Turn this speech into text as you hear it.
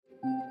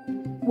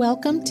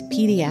Welcome to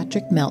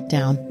Pediatric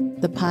Meltdown,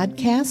 the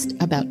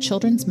podcast about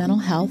children's mental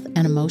health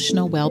and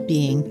emotional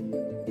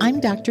well-being.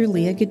 I'm Dr.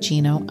 Leah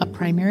Gugino, a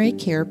primary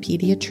care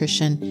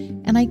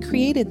pediatrician, and I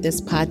created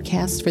this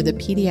podcast for the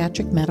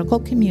pediatric medical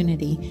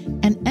community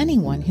and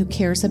anyone who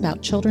cares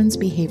about children's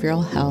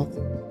behavioral health.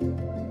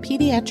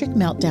 Pediatric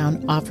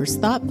Meltdown offers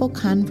thoughtful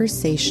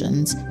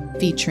conversations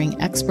featuring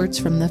experts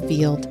from the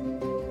field.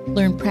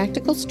 Learn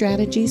practical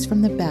strategies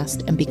from the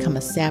best and become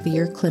a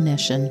savvier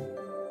clinician.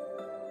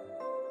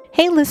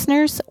 Hey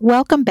listeners,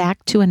 welcome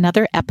back to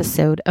another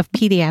episode of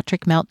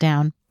Pediatric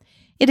Meltdown.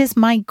 It is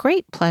my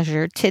great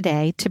pleasure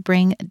today to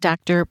bring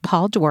Dr.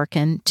 Paul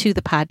Dworkin to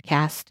the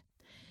podcast.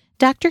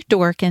 Dr.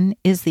 Dworkin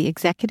is the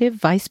Executive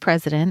Vice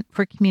President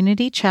for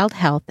Community Child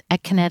Health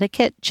at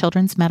Connecticut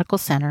Children's Medical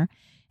Center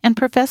and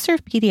Professor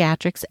of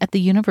Pediatrics at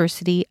the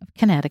University of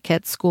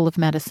Connecticut School of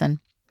Medicine.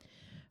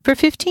 For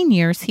 15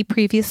 years, he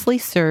previously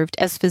served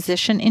as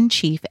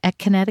Physician-in-Chief at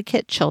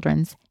Connecticut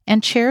Children's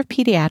and Chair of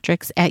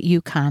Pediatrics at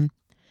UConn.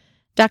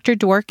 Dr.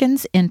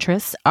 Dworkin's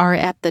interests are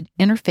at the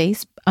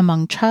interface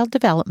among child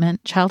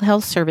development, child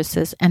health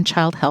services, and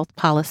child health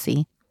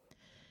policy.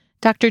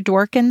 Dr.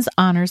 Dworkin's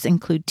honors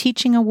include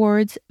teaching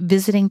awards,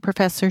 visiting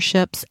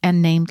professorships,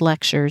 and named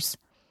lectures.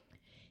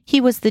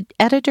 He was the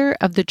editor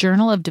of the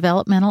Journal of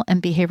Developmental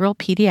and Behavioral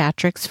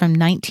Pediatrics from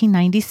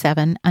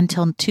 1997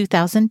 until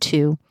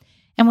 2002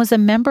 and was a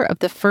member of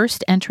the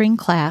first entering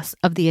class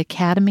of the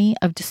Academy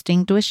of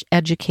Distinguished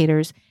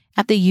Educators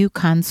at the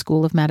UConn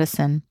School of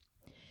Medicine.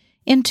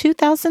 In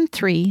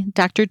 2003,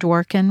 Dr.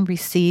 Dworkin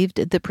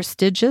received the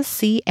prestigious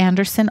C.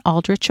 Anderson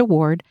Aldrich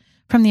Award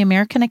from the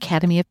American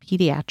Academy of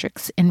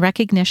Pediatrics in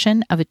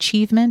recognition of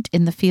achievement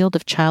in the field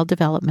of child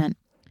development.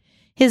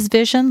 His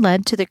vision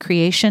led to the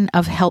creation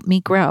of Help Me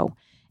Grow,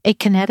 a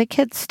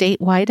Connecticut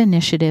statewide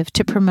initiative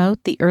to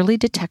promote the early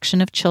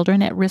detection of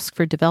children at risk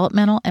for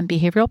developmental and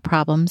behavioral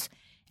problems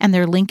and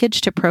their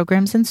linkage to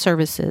programs and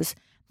services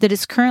that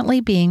is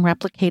currently being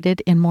replicated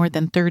in more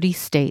than 30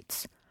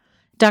 states.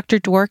 Dr.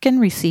 Dworkin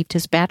received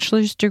his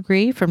bachelor's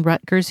degree from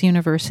Rutgers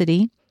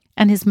University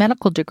and his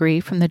medical degree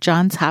from the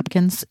Johns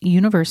Hopkins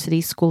University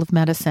School of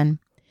Medicine.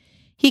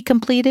 He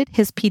completed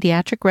his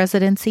pediatric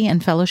residency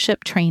and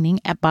fellowship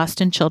training at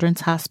Boston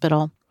Children's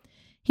Hospital.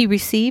 He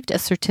received a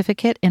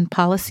certificate in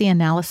policy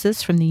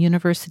analysis from the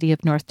University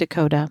of North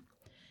Dakota.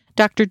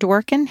 Dr.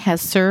 Dworkin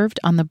has served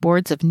on the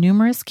boards of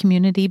numerous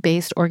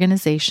community-based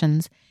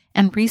organizations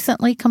and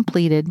recently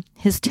completed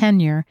his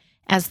tenure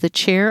as the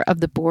chair of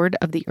the board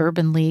of the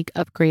Urban League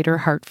of Greater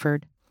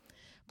Hartford.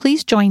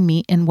 Please join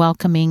me in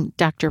welcoming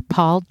Dr.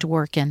 Paul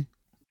Dworkin.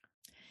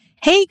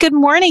 Hey, good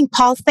morning,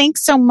 Paul.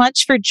 Thanks so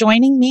much for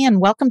joining me and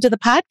welcome to the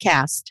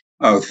podcast.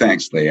 Oh,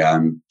 thanks, Leah.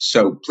 I'm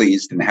so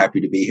pleased and happy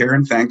to be here,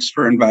 and thanks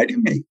for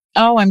inviting me.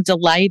 Oh, I'm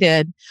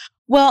delighted.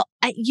 Well,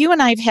 you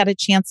and I have had a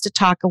chance to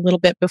talk a little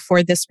bit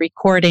before this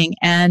recording,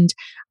 and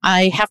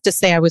I have to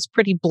say I was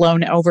pretty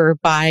blown over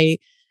by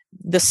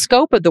the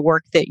scope of the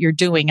work that you're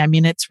doing. I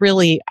mean, it's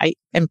really,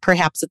 and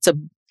perhaps it's a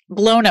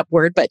blown up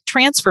word, but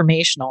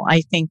transformational.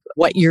 I think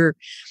what you're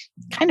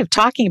kind of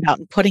talking about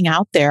and putting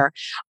out there.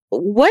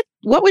 What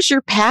was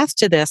your path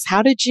to this?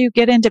 How did you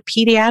get into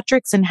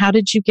pediatrics and how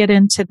did you get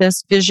into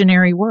this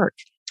visionary work?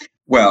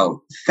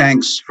 Well,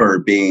 thanks for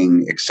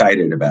being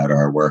excited about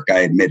our work.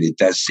 I admit it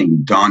does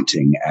seem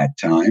daunting at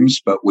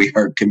times, but we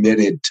are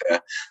committed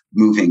to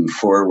moving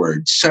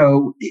forward.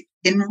 So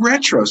in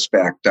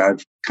retrospect,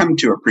 I've come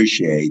to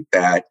appreciate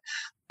that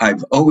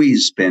I've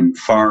always been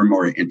far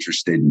more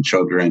interested in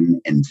children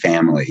and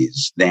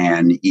families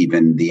than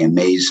even the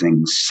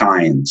amazing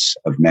science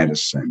of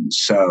medicine.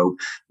 So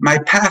my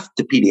path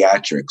to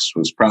pediatrics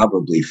was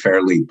probably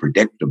fairly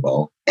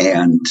predictable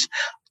and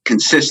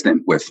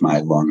consistent with my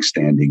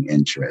longstanding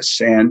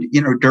interests. And,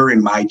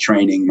 during my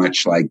training,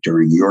 much like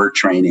during your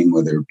training,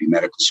 whether it be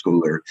medical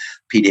school or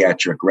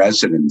pediatric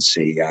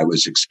residency, I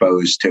was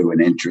exposed to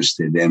and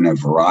interested in a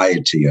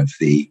variety of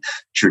the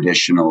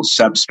traditional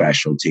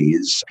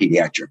subspecialties,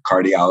 pediatric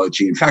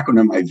cardiology. In fact, one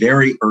of my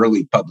very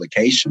early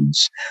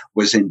publications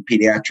was in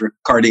pediatric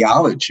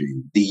cardiology,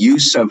 the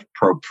use of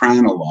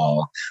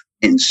propranolol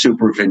in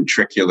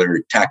supraventricular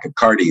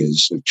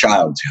tachycardias of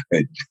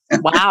childhood.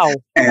 Wow.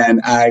 And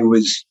I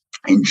was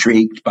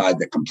intrigued by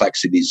the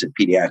complexities of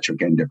pediatric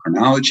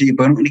endocrinology.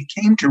 But when it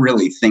came to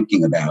really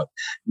thinking about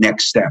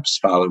next steps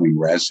following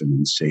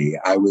residency,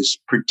 I was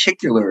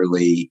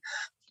particularly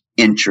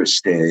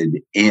interested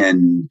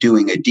in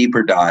doing a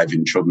deeper dive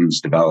in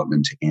children's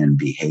development and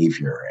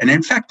behavior. And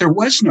in fact, there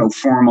was no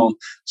formal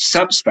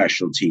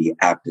subspecialty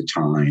at the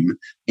time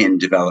in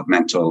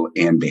developmental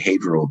and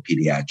behavioral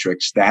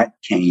pediatrics. That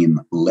came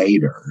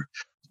later.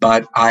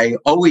 But I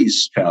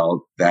always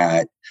felt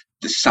that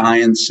the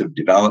science of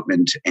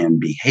development and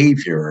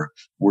behavior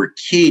were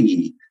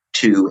key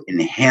to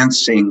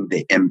enhancing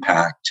the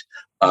impact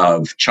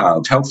of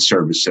child health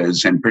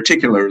services, and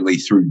particularly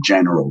through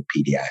general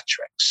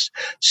pediatrics.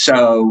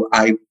 So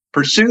I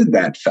pursued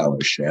that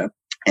fellowship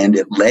And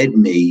it led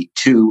me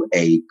to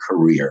a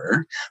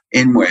career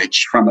in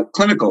which, from a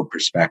clinical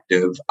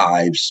perspective,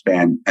 I've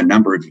spent a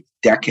number of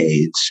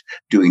decades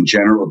doing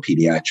general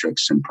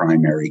pediatrics and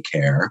primary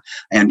care,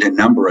 and a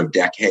number of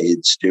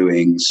decades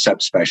doing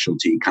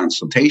subspecialty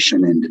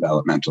consultation in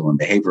developmental and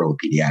behavioral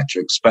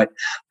pediatrics. But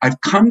I've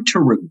come to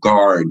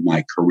regard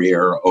my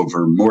career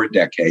over more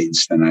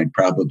decades than I'd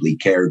probably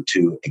care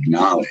to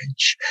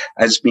acknowledge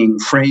as being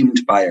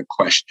framed by a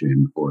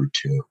question or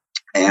two.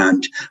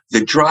 And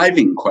the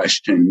driving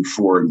question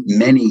for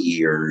many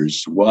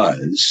years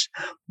was,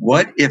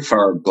 what if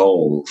our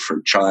goal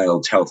for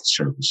child health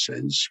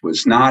services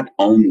was not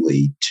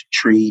only to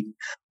treat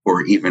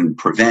or even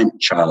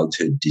prevent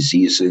childhood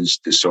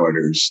diseases,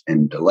 disorders,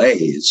 and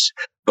delays,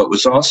 but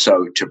was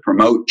also to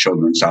promote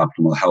children's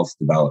optimal health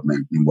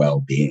development and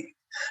well-being?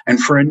 And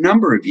for a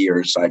number of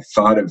years, I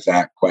thought of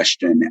that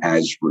question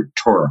as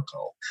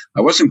rhetorical.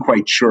 I wasn't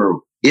quite sure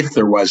if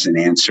there was an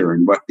answer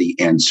and what the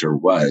answer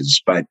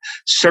was, but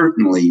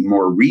certainly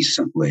more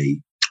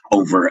recently,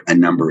 over a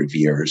number of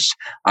years,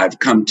 I've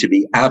come to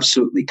be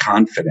absolutely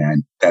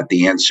confident that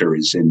the answer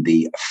is in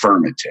the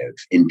affirmative.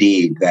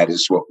 Indeed, that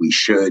is what we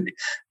should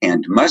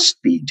and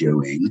must be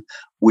doing,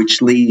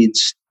 which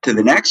leads to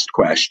the next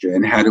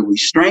question: how do we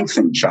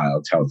strengthen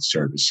child health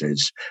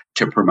services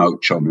to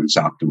promote children's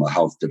optimal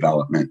health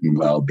development and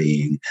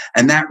well-being?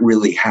 And that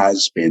really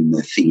has been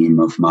the theme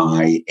of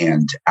my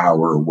and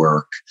our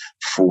work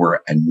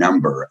for a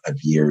number of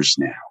years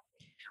now.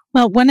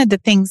 Well, one of the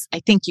things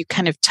I think you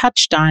kind of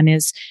touched on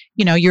is,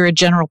 you're a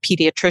general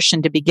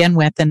pediatrician to begin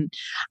with. And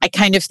I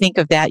kind of think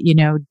of that,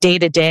 day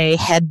to day,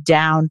 head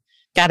down,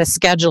 got a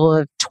schedule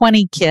of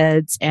 20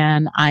 kids,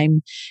 and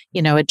I'm,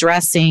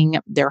 addressing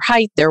their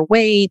height, their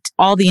weight,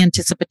 all the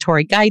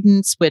anticipatory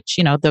guidance, which,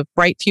 the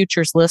Bright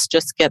Futures list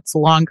just gets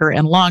longer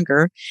and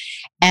longer.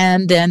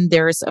 And then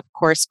there's, of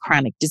course,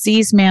 chronic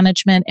disease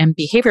management and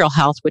behavioral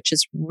health, which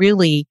has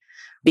really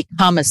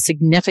become a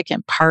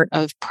significant part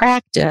of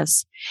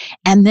practice.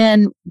 And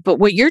then, but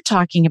what you're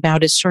talking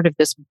about is sort of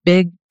this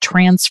big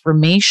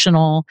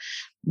transformational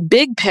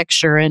big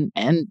picture, and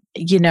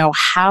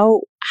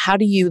how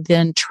do you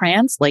then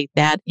translate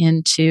that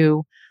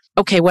into,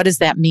 okay, what does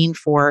that mean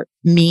for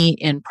me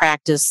in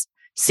practice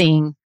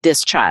seeing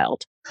this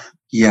child?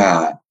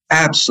 Yeah,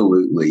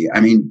 absolutely. I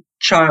mean,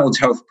 child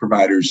health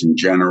providers in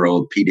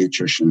general,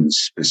 pediatricians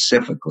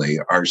specifically,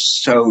 are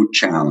so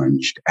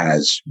challenged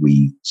as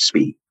we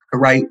speak,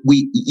 right?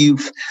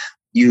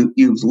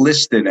 You've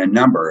listed a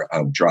number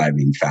of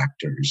driving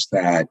factors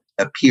that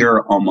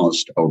appear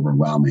almost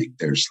overwhelming.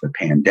 There's the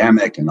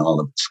pandemic and all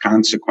of its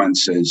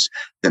consequences,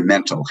 the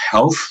mental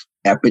health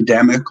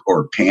epidemic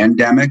or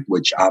pandemic,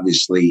 which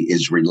obviously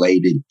is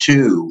related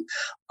to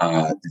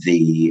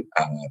the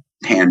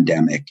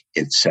pandemic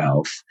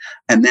itself,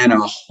 and then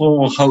a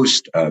whole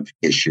host of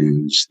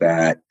issues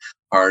that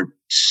are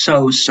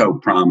so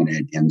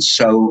prominent and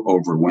so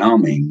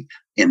overwhelming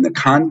in the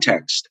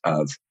context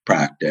of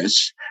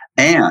practice.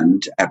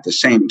 And at the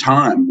same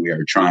time, we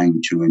are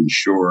trying to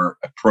ensure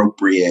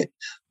appropriate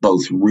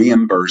both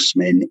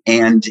reimbursement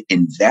and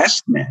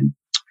investment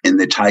in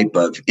the type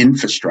of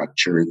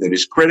infrastructure that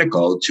is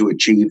critical to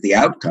achieve the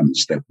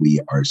outcomes that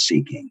we are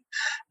seeking.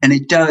 And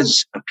it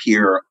does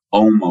appear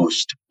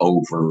almost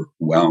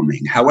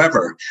overwhelming.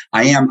 However,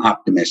 I am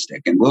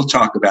optimistic, and we'll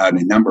talk about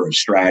a number of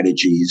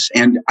strategies,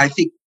 and I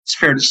think it's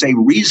fair to say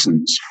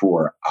reasons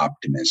for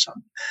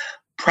optimism.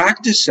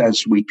 Practice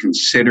as we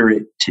consider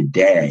it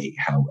today,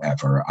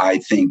 however, I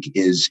think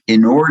is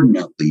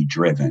inordinately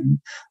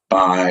driven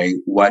by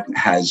what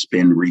has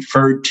been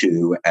referred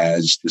to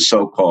as the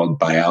so-called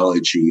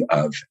biology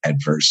of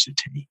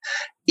adversity.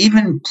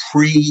 Even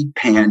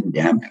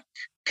pre-pandemic,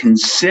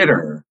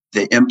 consider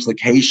the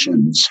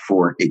implications,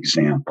 for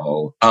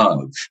example,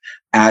 of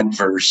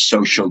adverse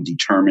social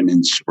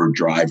determinants or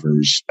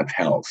drivers of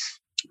health,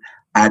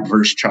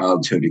 adverse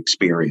childhood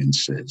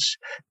experiences,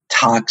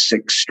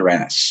 toxic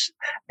stress.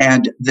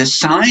 And the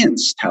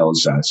science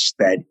tells us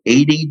that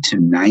 80 to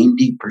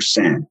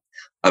 90%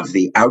 of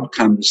the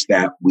outcomes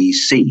that we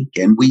seek,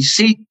 and we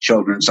seek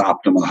children's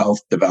optimal health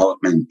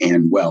development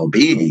and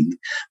well-being,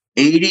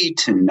 80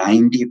 to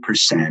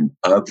 90%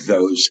 of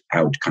those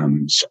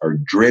outcomes are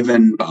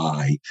driven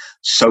by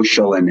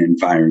social and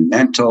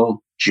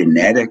environmental,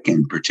 genetic,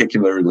 and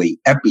particularly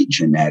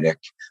epigenetic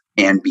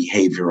and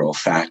behavioral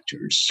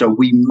factors. So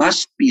we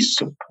must be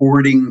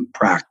supporting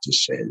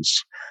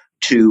practices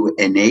to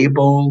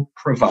enable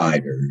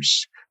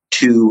providers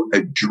to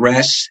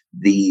address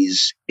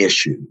these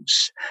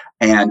issues.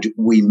 And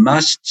we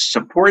must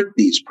support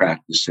these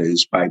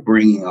practices by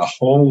bringing a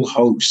whole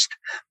host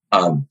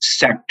of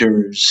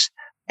sectors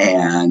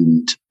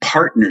and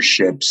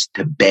partnerships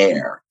to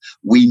bear.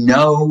 We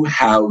know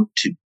how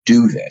to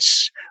do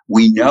this.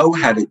 We know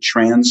how to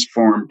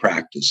transform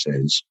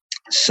practices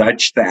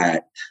such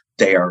that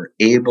they are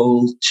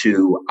able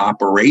to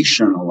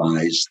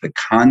operationalize the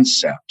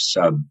concepts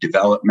of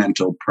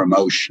developmental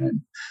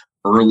promotion,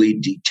 early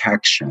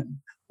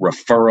detection,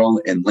 referral,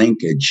 and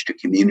linkage to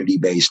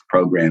community-based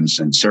programs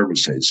and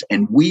services.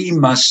 And we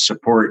must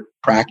support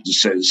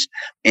practices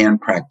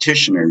and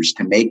practitioners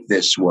to make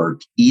this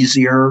work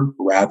easier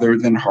rather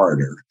than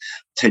harder,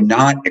 to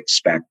not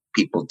expect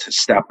people to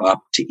step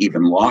up to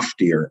even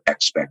loftier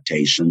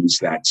expectations.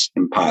 That's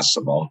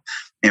impossible.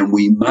 And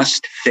we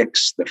must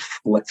fix the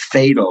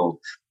fatal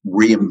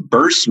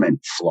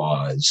reimbursement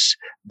flaws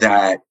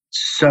that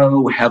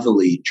so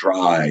heavily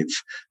drive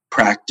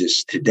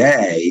practice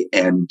today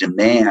and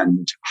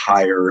demand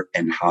higher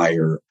and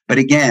higher. But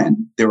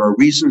again, there are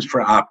reasons for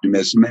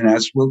optimism. And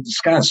as we'll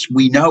discuss,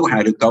 we know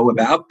how to go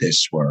about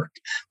this work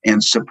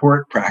and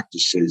support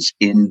practices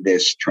in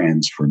this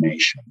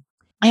transformation.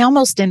 I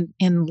almost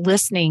in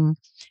listening,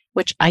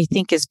 which I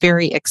think is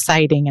very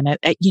exciting. And,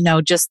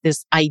 just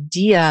this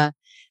idea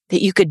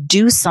that you could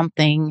do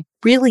something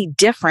really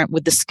different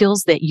with the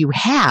skills that you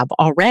have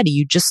already.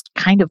 You just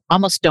kind of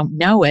almost don't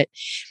know it,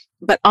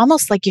 but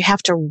almost like you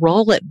have to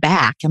roll it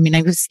back. I mean,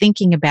 I was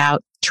thinking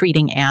about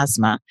treating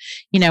asthma.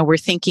 We're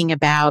thinking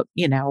about,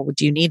 do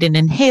you need an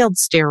inhaled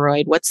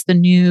steroid? What's the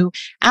new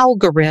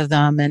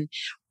algorithm?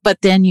 But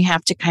then you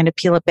have to kind of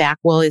peel it back.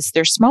 Well, is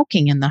there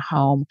smoking in the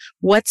home?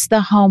 What's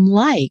the home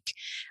like?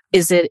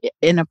 Is it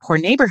in a poor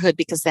neighborhood?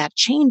 Because that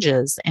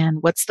changes. And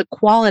what's the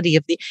quality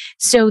of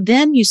so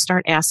then you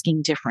start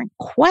asking different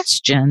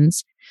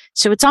questions.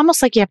 So it's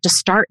almost like you have to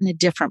start in a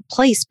different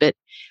place, but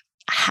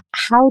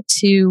how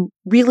to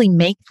really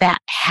make that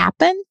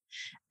happen?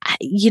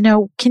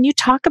 Can you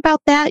talk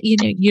about that?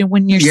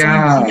 When you're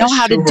saying you know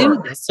how to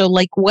do this. So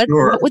like what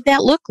would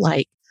that look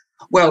like?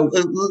 Well,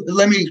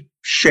 let me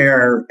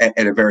share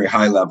at a very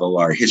high level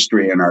our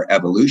history and our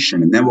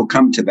evolution, and then we'll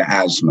come to the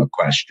asthma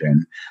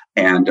question.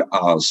 And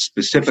I'll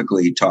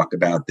specifically talk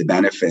about the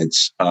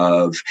benefits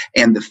of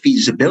and the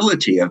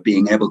feasibility of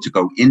being able to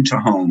go into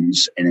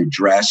homes and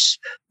address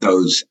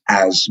those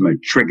asthma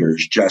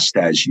triggers, just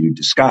as you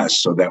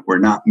discussed, so that we're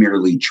not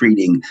merely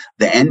treating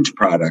the end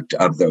product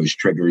of those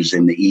triggers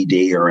in the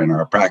ED or in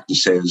our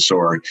practices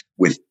or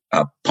with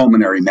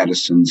pulmonary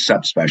medicine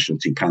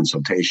subspecialty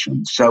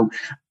consultation. So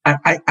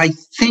I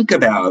think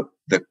about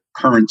the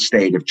current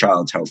state of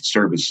child health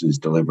services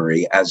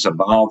delivery as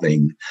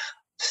evolving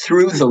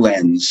through the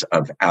lens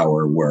of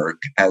our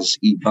work, as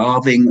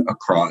evolving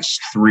across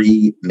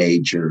three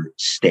major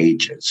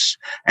stages.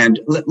 And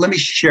let me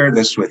share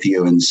this with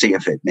you and see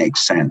if it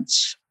makes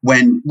sense.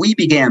 When we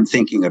began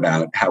thinking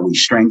about how we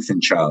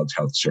strengthen child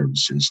health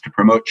services to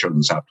promote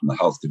children's optimal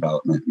health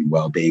development and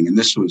well-being, and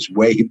this was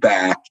way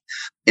back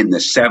in the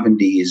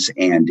 70s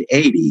and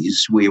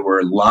 80s, we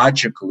were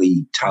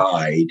logically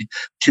tied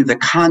to the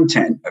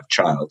content of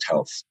child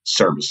health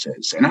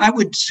services. And I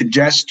would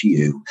suggest to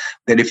you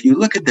that if you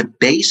look at the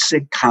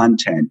basic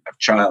content of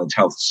child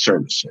health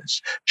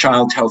services,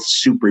 child health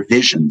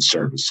supervision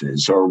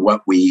services, or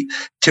what we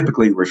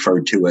typically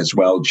refer to as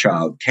well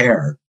child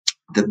care,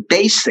 the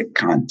basic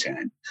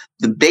content,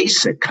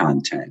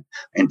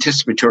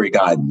 anticipatory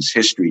guidance,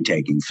 history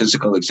taking,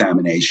 physical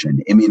examination,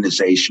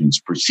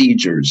 immunizations,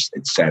 procedures,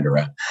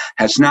 etc.,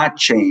 has not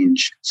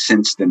changed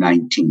since the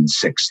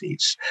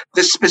 1960s.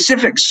 The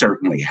specifics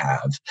certainly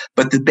have,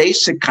 but the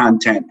basic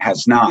content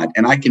has not.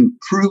 And I can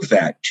prove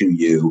that to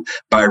you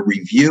by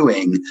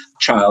reviewing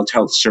Child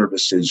Health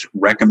Services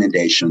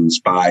recommendations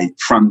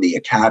from the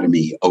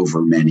Academy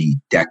over many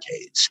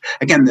decades.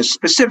 Again, the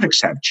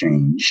specifics have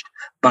changed,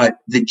 but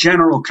the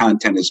general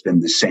content has been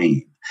the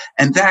same.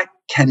 And that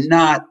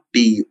cannot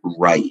be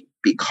right,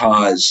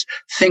 because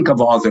think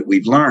of all that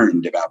we've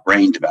learned about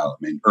brain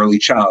development, early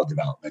child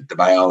development, the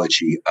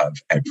biology of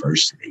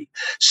adversity.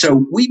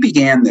 So we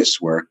began this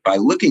work by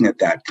looking at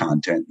that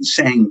content and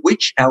saying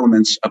which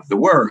elements of the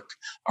work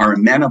are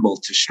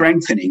amenable to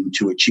strengthening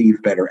to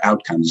achieve better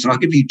outcomes. And I'll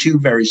give you two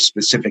very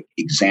specific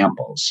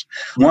examples.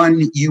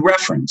 One you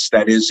referenced,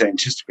 that is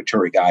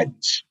anticipatory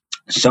guidance.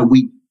 So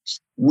we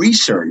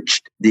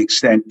researched the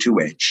extent to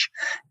which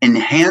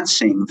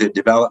enhancing the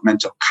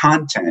developmental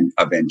content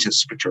of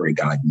anticipatory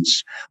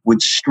guidance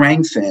would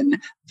strengthen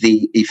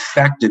the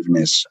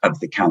effectiveness of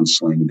the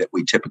counseling that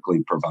we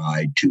typically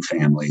provide to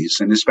families,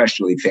 and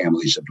especially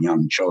families of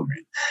young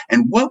children.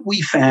 And what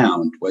we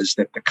found was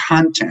that the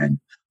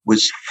content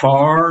was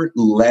far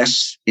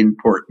less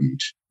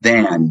important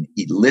than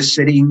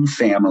eliciting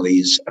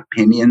families'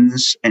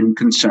 opinions and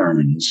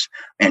concerns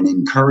and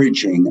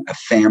encouraging a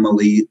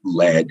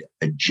family-led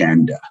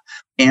agenda.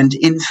 And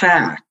in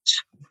fact,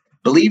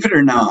 believe it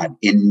or not,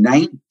 in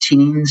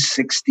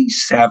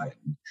 1967,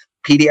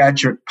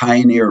 pediatric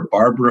pioneer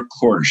Barbara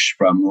Korsch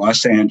from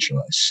Los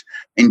Angeles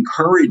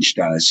encouraged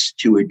us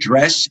to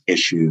address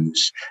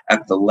issues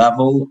at the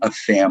level of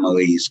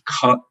families'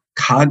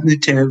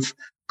 cognitive,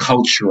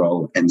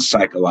 cultural, and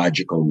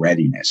psychological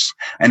readiness.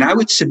 And I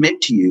would submit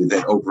to you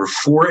that over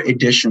 4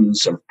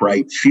 editions of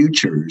Bright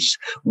Futures,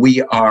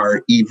 we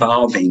are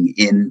evolving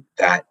in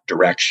that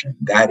direction.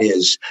 That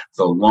is,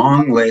 the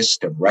long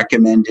list of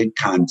recommended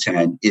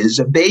content is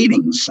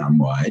abating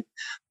somewhat,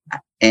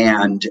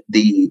 and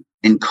the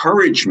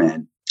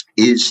encouragement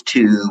is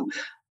to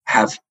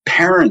have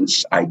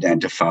parents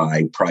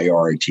identify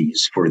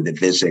priorities for the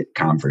visit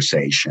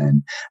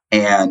conversation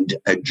and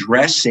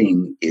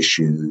addressing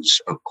issues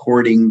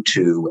according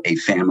to a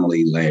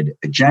family-led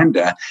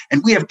agenda.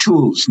 And we have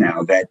tools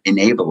now that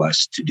enable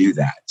us to do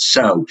that.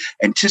 So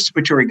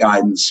anticipatory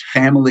guidance,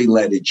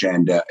 family-led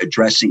agenda,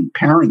 addressing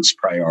parents'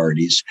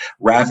 priorities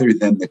rather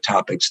than the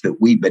topics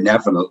that we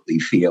benevolently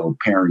feel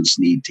parents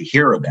need to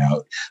hear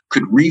about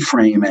could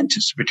reframe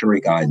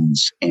anticipatory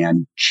guidance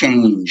and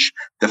change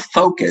the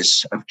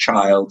focus of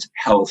child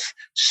health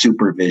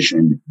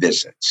supervision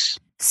visits.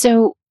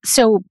 So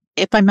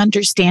if I'm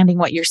understanding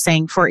what you're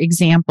saying, for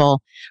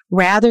example,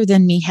 rather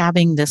than me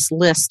having this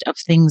list of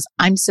things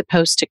I'm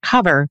supposed to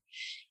cover,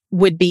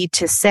 would be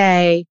to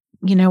say,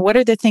 what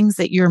are the things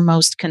that you're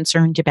most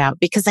concerned about?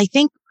 Because I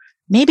think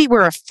maybe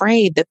we're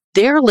afraid that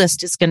their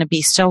list is going to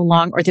be so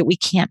long or that we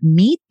can't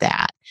meet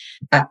that.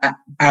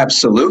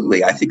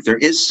 Absolutely. I think there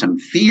is some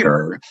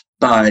fear,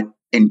 but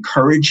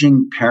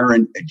encouraging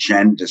parent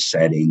agenda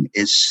setting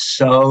is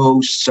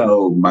so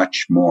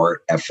much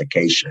more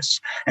efficacious.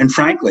 And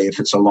frankly, if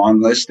it's a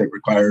long list that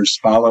requires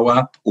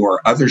follow-up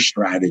or other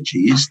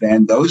strategies,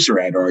 then those are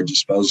at our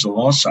disposal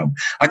also.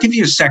 I'll give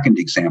you a second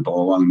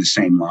example along the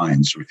same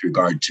lines with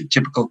regard to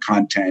typical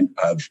content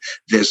of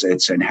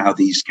visits and how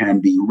these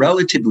can be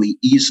relatively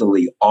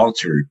easily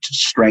altered to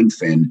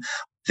strengthen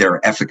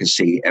their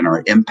efficacy and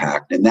our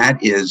impact. And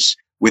that is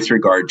with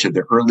regard to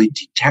the early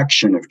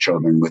detection of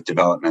children with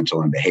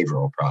developmental and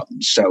behavioral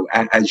problems. So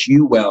as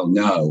you well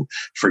know,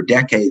 for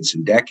decades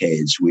and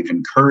decades, we've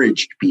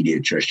encouraged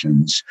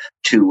pediatricians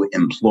to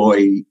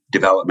employ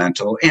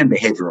developmental and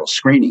behavioral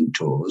screening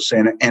tools.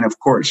 And of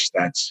course,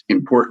 that's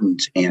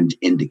important and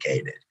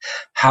indicated.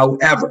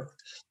 However,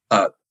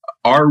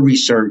 our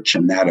research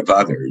and that of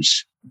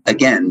others,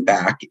 again,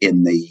 back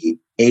in the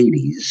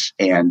 80s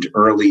and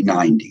early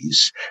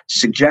 90s,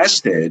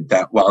 suggested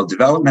that while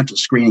developmental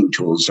screening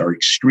tools are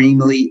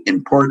extremely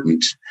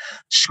important,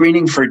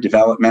 screening for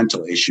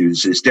developmental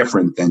issues is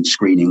different than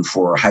screening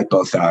for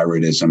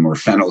hypothyroidism or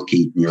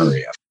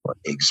phenylketonuria, for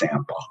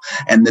example.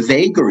 And the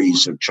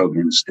vagaries of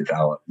children's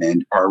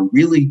development are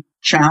really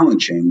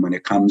challenging when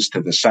it comes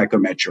to the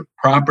psychometric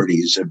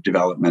properties of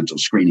developmental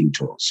screening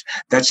tools.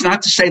 That's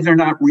not to say they're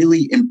not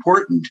really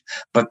important,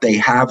 but they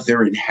have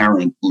their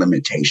inherent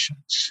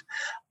limitations.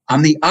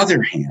 On the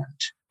other hand,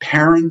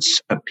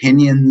 parents'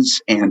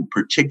 opinions and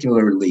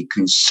particularly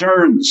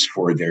concerns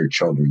for their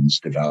children's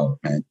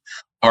development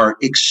are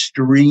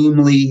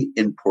extremely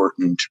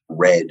important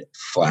red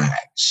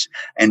flags.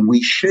 And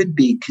we should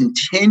be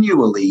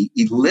continually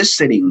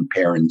eliciting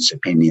parents'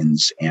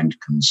 opinions and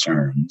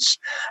concerns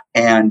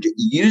and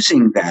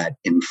using that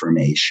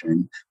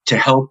information to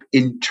help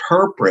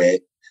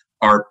interpret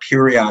our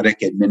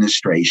periodic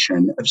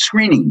administration of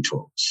screening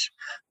tools.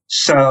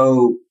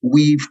 So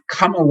we've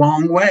come a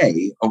long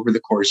way over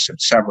the course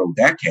of several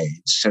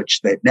decades,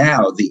 such that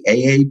now the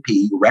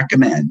AAP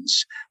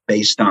recommends,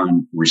 based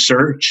on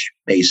research,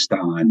 based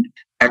on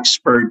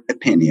expert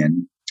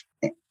opinion,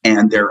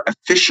 and their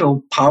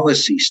official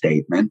policy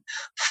statement,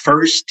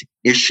 first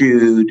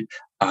issued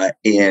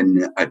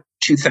in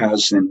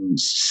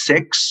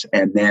 2006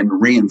 and then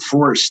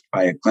reinforced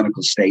by a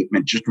clinical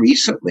statement just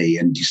recently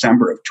in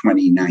December of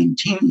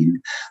 2019,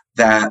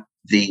 that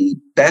the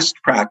best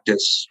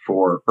practice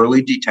for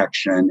early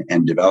detection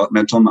and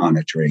developmental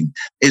monitoring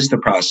is the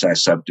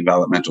process of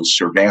developmental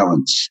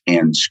surveillance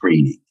and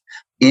screening,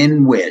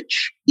 in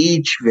which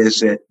each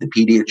visit, the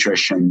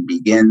pediatrician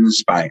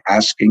begins by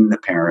asking the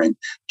parent,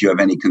 do you have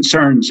any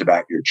concerns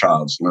about your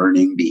child's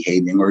learning,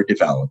 behaving, or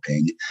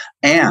developing?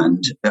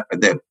 And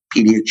the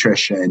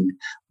pediatrician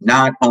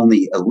not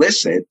only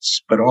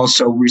elicits, but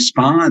also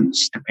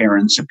responds to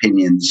parents'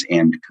 opinions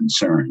and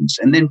concerns.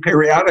 And then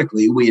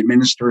periodically, we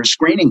administer a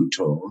screening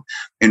tool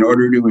in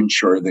order to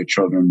ensure that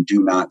children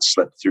do not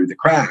slip through the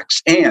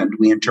cracks. And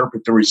we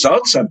interpret the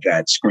results of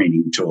that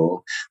screening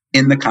tool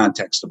in the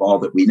context of all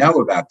that we know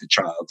about the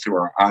child through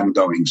our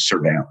ongoing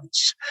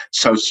surveillance.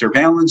 So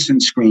surveillance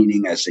and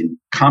screening as a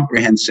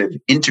comprehensive,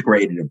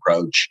 integrated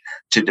approach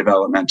to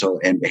developmental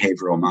and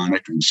behavioral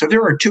monitoring. So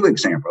there are two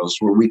examples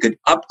where we could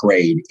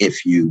upgrade,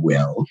 if you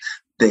will,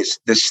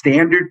 the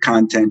standard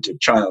content of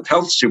child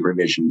health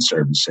supervision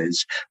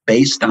services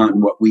based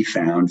on what we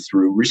found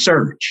through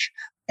research,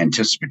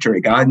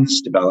 anticipatory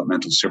guidance,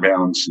 developmental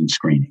surveillance, and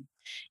screening.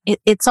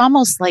 It's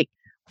almost like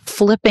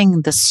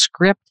flipping the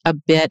script a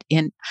bit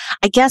in,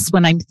 I guess,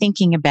 when I'm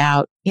thinking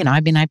about,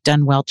 I've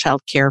done well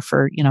child care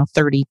for,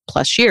 30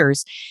 plus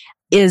years,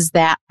 is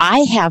that I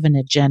have an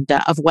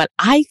agenda of what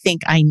I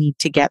think I need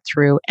to get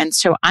through. And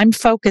so I'm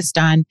focused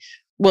on,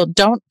 well,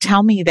 don't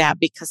tell me that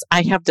because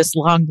I have this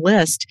long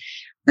list.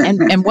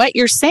 And what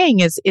you're saying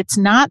is it's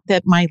not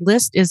that my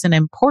list isn't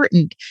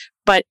important,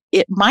 but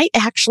it might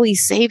actually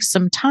save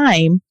some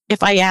time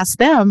if I ask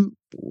them,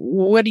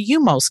 what are you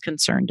most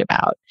concerned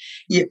about?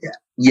 Yeah,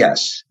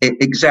 Yes,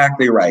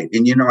 exactly right.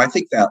 And, I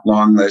think that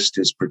long list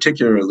is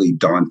particularly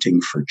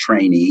daunting for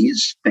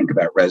trainees. Think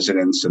about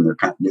residents and their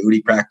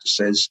continuity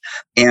practices,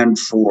 and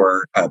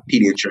for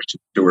pediatricians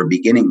who are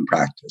beginning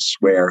practice,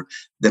 where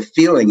the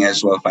feeling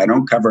is, well, if I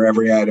don't cover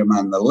every item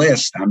on the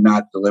list, I'm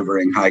not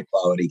delivering high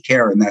quality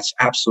care. And that's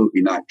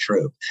absolutely not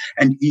true.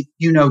 And,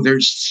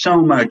 there's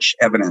so much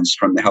evidence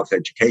from the health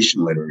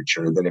education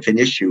literature that if an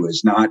issue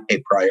is not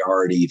a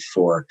priority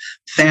for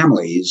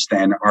families,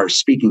 then our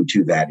speaking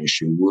to that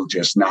issue will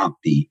just not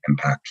be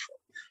impactful.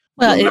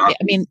 Well,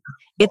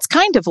 it's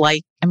kind of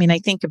like, I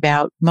think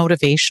about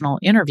motivational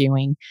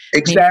interviewing.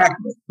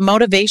 Exactly.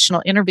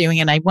 Motivational interviewing.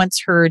 And I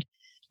once heard,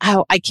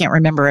 I can't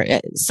remember,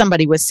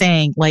 somebody was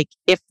saying, like,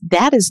 if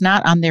that is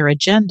not on their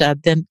agenda,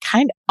 then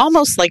kind of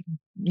almost like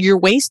you're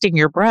wasting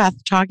your breath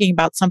talking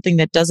about something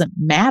that doesn't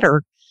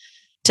matter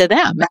to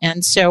them.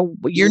 And so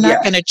you're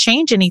not going to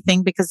change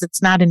anything because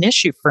it's not an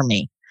issue for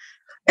me.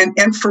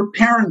 And for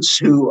parents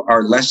who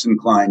are less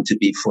inclined to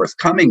be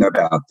forthcoming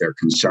about their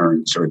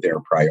concerns or their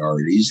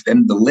priorities,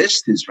 then the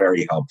list is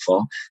very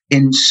helpful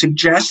in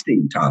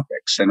suggesting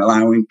topics and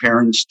allowing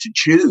parents to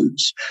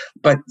choose.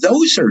 But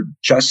those are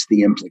just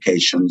the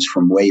implications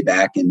from way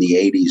back in the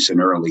 80s and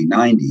early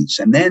 90s.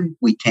 And then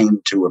we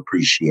came to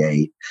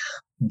appreciate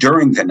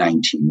during the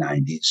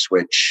 1990s,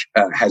 which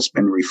has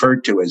been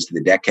referred to as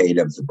the decade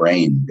of the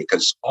brain,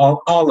 because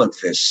all of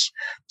this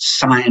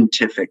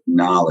scientific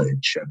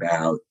knowledge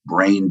about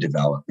brain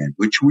development,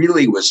 which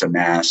really was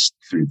amassed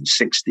through the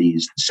 60s,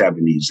 the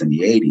 70s, and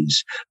the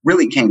 80s,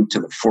 really came to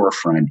the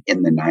forefront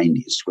in the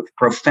 90s with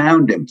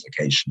profound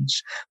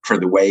implications for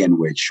the way in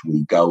which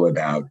we go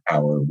about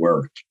our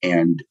work.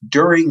 And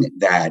during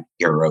that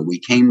era, we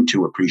came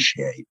to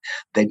appreciate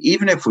that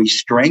even if we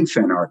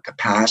strengthen our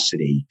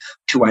capacity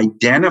to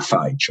identify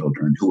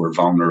children who are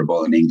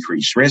vulnerable and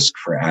increased risk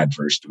for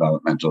adverse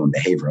developmental and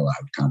behavioral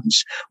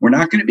outcomes, we're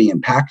not going to be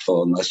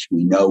impactful unless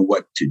we know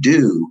what to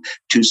do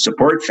to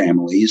support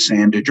families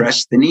and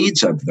address the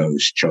needs of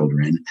those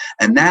children.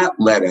 And that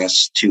led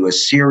us to a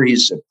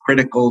series of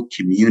critical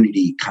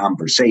community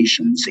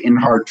conversations in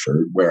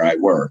Hartford, where I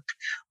work,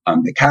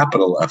 the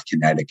capital of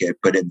Connecticut,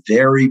 but a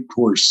very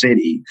poor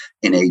city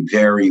in a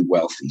very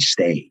wealthy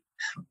state.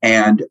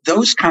 And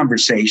those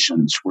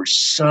conversations were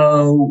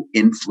so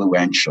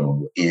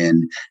influential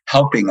in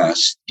helping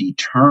us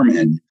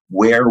determine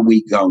where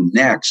we go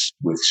next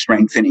with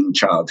strengthening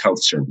child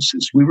health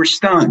services. We were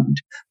stunned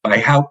by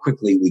how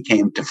quickly we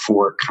came to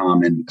 4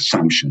 common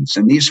assumptions.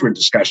 And these were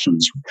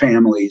discussions with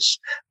families,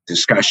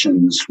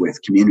 discussions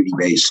with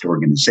community-based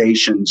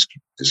organizations,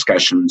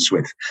 discussions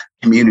with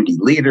community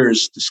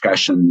leaders,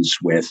 discussions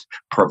with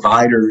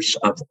providers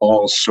of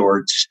all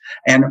sorts.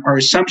 And our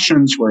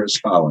assumptions were as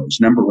follows.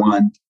 Number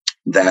one,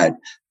 that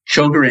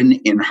children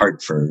in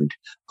Hartford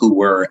who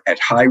were at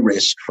high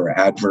risk for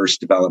adverse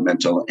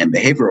developmental and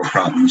behavioral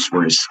problems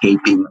were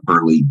escaping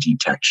early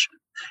detection.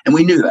 And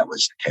we knew that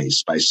was the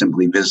case by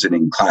simply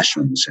visiting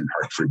classrooms in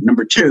Hartford.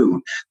 Number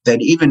two,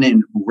 that even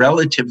in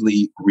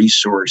relatively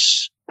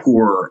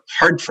resource-poor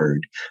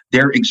Hartford,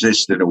 there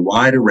existed a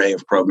wide array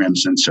of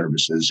programs and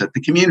services at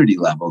the community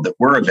level that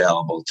were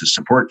available to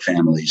support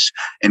families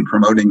in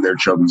promoting their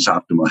children's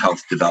optimal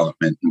health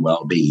development and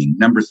well-being.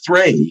 Number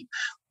three,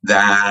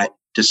 that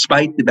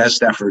despite the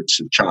best efforts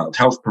of child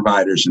health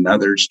providers and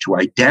others to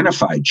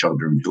identify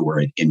children who were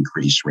at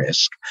increased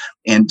risk,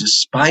 and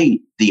despite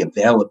the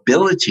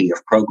availability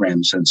of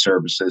programs and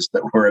services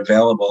that were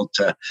available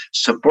to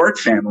support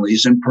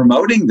families in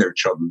promoting their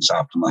children's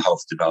optimal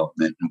health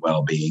development and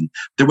well-being,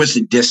 there was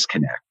a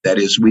disconnect. That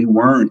is, we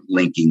weren't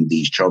linking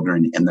these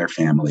children and their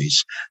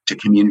families to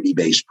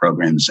community-based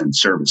programs and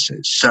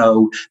services.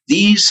 So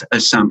these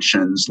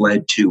assumptions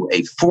led to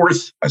a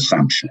fourth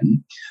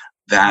assumption,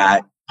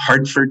 that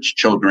Hartford's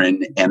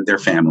children and their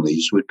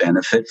families would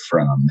benefit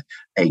from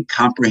a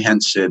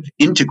comprehensive,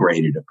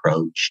 integrated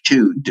approach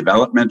to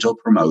developmental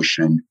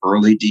promotion,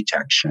 early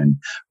detection,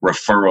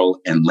 referral,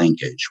 and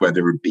linkage,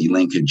 whether it be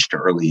linkage to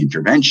early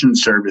intervention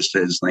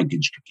services,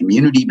 linkage to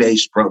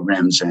community-based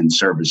programs and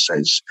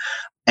services.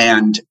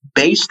 And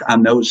based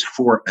on those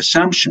 4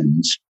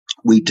 assumptions,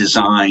 we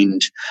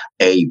designed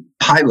a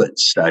pilot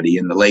study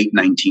in the late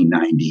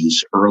 1990s,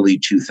 early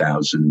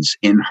 2000s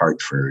in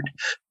Hartford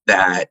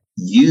that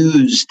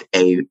used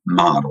a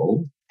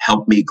model,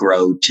 Help Me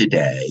Grow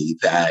Today,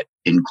 that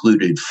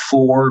included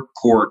 4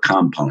 core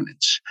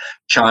components: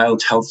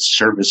 child health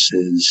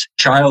services,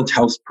 child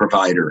health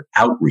provider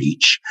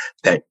outreach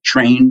that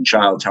trained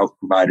child health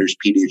providers,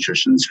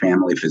 pediatricians,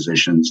 family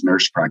physicians,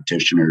 nurse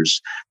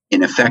practitioners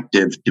in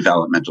effective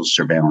developmental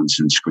surveillance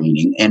and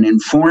screening, and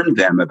informed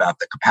them about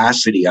the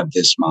capacity of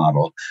this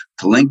model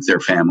to link their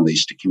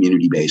families to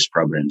community-based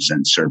programs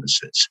and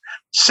services.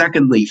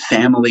 Secondly,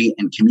 family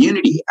and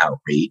community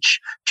outreach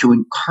to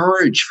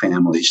encourage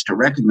families to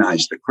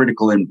recognize the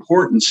critical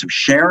importance of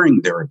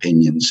sharing their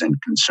opinions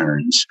and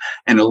concerns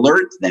and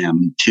alert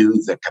them to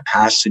the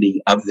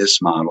capacity of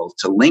this model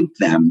to link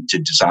them to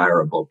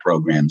desirable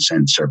programs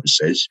and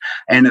services.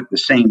 And at the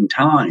same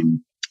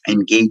time,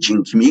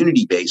 engaging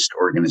community-based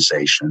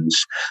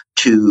organizations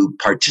to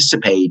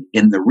participate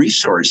in the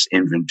resource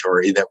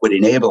inventory that would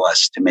enable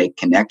us to make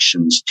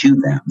connections to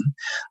them.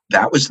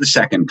 That was the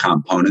second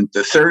component.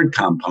 The third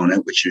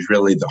component, which is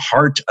really the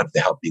heart of the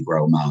Help Me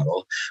Grow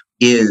model,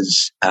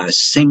 is a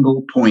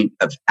single point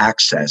of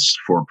access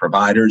for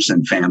providers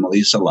and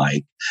families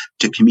alike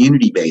to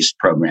community-based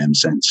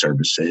programs and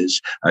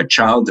services. A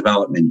child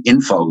development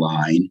info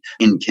line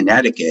in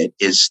Connecticut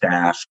is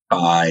staffed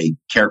by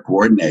care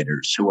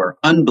coordinators who are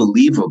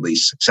unbelievably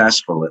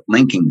successful at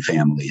linking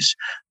families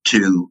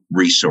to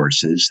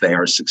resources. They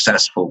are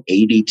successful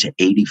 80 to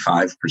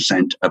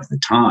 85% of the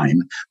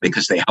time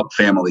because they help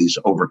families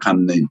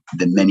overcome the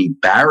many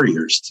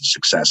barriers to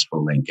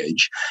successful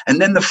linkage.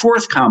 And then the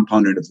fourth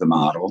component of the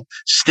model,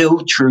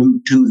 still true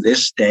to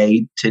this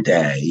day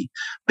today,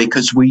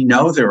 because we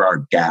know there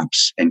are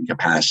gaps and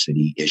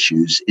capacity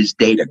issues, is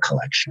data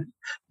collection.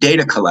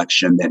 Data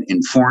collection that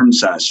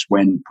informs us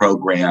when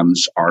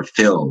programs are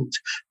filled.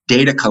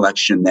 Data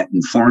collection that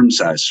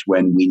informs us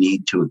when we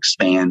need to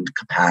expand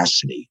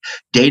capacity.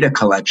 Data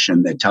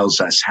collection that tells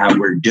us how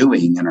we're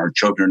doing and our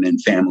children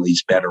and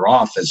families better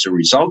off as a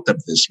result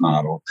of this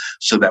model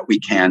so that we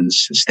can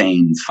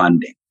sustain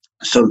funding.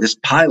 So this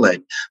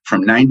pilot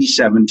from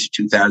 97 to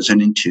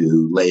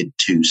 2002 led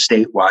to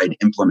statewide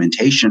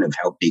implementation of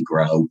Help Me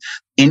Grow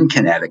in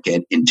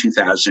Connecticut in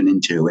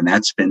 2002, and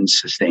that's been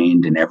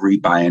sustained in every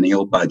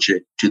biennial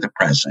budget to the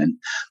present.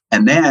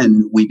 And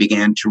then we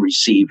began to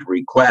receive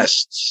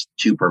requests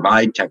to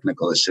provide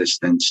technical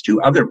assistance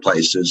to other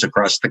places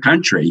across the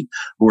country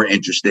who were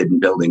interested in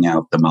building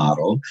out the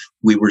model.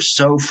 We were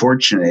so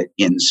fortunate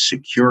in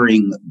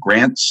securing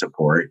grant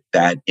support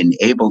that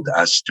enabled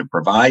us to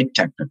provide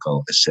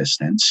technical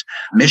assistance.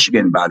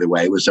 Michigan, by the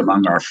way, was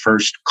among our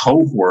first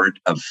cohort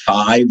of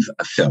 5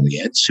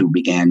 affiliates who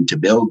began to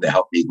build the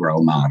Help Me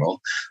Grow model.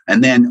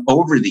 And then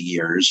over the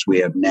years, we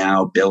have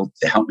now built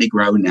the Help Me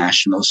Grow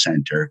National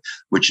Center,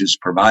 which is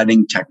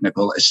providing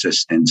technical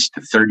assistance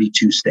to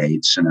 32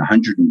 states and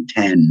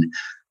 110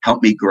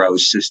 Help Me Grow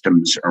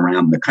systems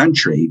around the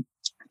country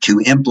to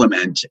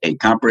implement a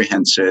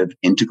comprehensive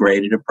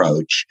integrated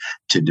approach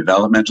to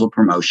developmental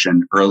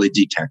promotion, early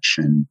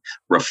detection,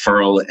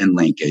 referral, and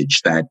linkage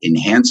that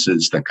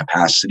enhances the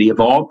capacity of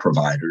all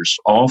providers,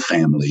 all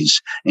families,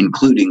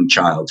 including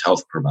child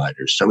health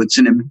providers. So it's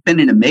been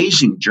an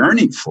amazing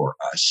journey for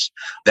us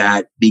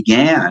that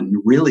began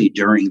really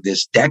during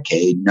this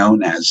decade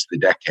known as the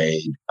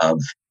decade of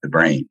the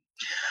brain.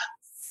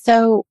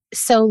 So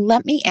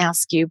let me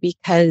ask you,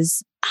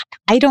 because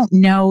I don't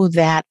know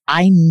that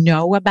I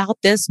knew about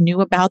this,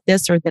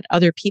 or that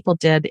other people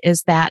did,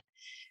 is that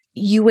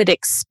you would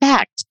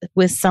expect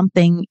with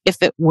something,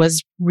 if it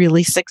was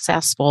really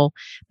successful,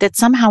 that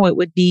somehow it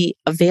would be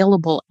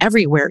available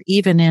everywhere,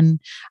 even in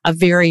a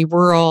very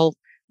rural,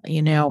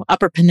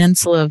 Upper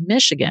Peninsula of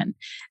Michigan,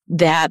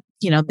 that,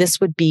 this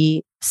would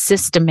be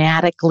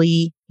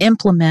systematically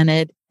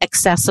implemented,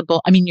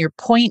 accessible. I mean, your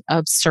point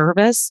of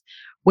service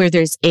where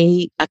there's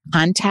a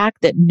contact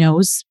that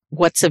knows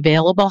what's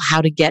available,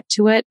 how to get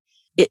to it,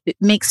 it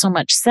makes so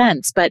much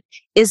sense. But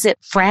is it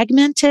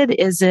fragmented?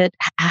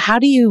 How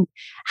do you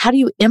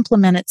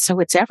implement it so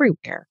it's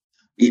everywhere?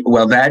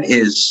 Well, that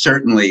is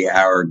certainly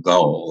our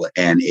goal,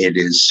 and it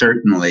is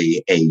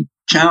certainly a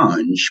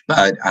challenge,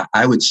 but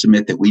I would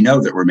submit that we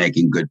know that we're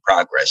making good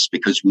progress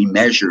because we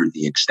measure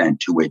the extent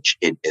to which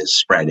it is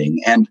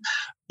spreading. And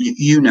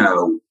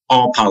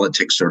all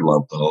politics are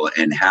local,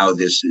 and how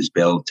this is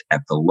built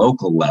at the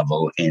local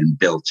level and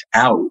built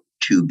out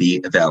to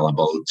be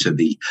available to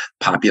the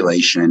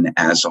population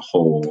as a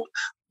whole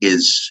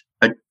is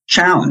a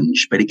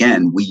challenge. But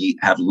again, we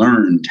have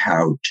learned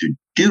how to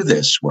do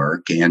this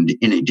work. And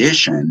in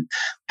addition,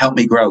 Help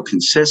Me Grow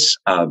consists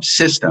of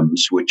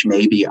systems which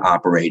may be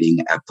operating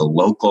at the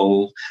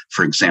local,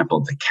 for example,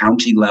 the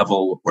county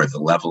level or the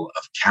level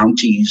of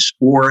counties,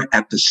 or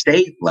at the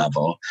state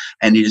level.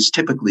 And it is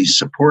typically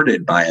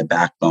supported by a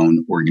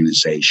backbone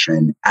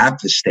organization at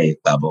the state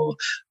level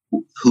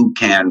who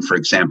can, for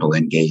example,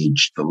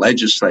 engage the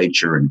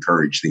legislature,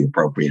 encourage the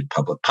appropriate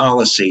public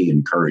policy,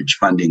 encourage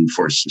funding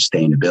for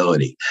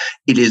sustainability.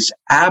 It is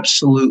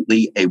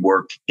absolutely a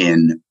work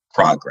in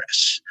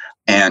progress.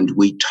 And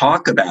we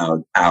talk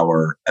about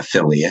our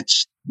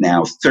affiliates,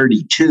 now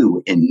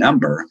 32 in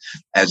number,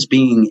 as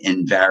being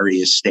in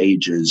various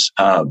stages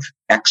of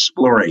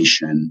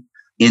exploration,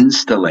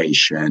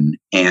 installation,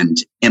 and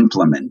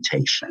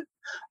implementation.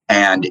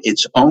 And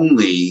it's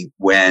only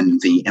when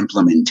the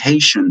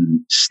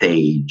implementation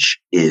stage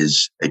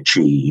is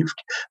achieved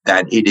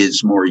that it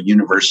is more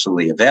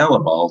universally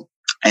available,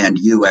 and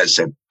you as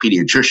a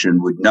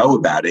pediatrician would know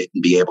about it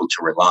and be able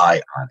to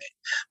rely on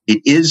it.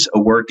 It is a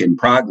work in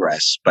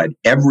progress, but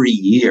every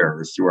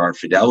year through our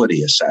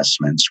fidelity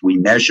assessments, we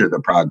measure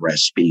the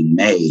progress being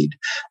made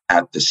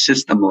at the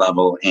system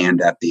level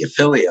and at the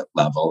affiliate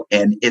level.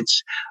 And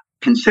it's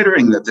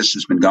considering that this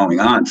has been going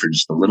on for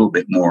just a little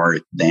bit more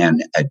than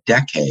a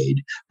decade,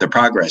 the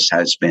progress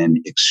has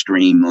been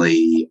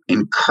extremely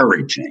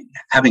encouraging.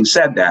 Having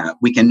said that,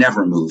 we can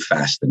never move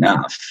fast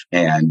enough,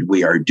 and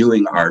we are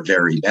doing our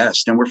very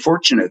best. And we're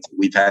fortunate that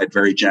we've had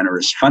very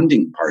generous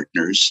funding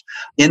partners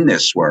in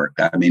this work.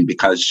 I mean,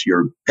 because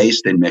you're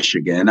based in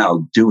Michigan,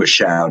 I'll do a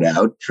shout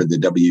out to the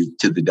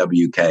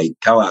WK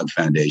Kellogg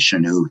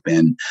Foundation, who've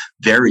been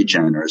very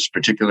generous,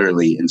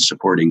 particularly in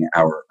supporting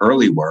our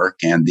early work,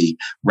 and the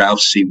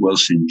Ralph C.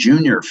 Wilson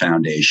Jr.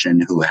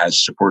 Foundation, who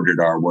has supported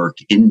our work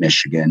in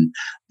Michigan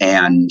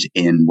and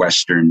in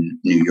Western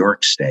New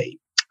York State.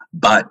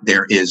 But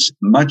there is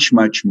much,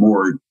 much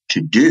more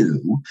to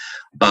do,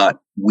 but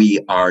we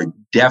are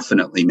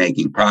definitely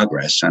making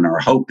progress. And our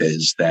hope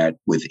is that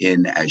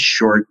within as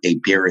short a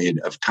period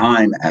of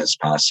time as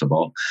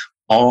possible,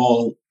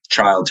 all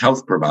child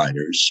health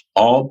providers,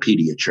 all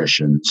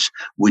pediatricians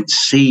would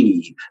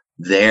see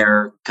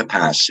their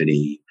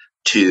capacity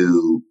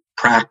to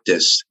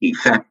practice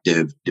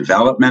effective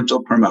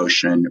developmental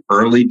promotion,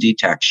 early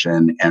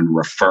detection, and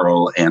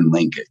referral and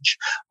linkage.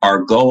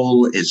 Our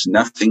goal is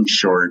nothing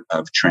short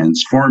of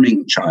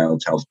transforming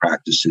child health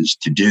practices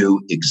to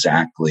do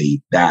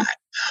exactly that.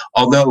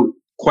 Although,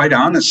 quite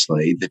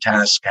honestly, the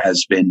task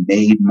has been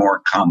made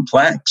more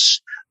complex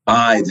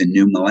by the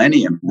new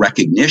millennium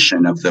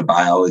recognition of the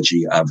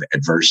biology of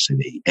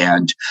adversity.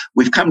 And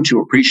we've come to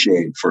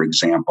appreciate, for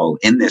example,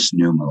 in this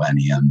new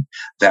millennium,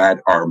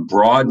 that our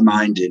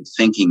broad-minded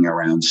thinking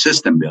around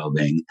system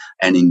building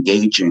and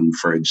engaging,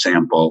 for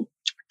example,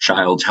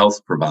 child health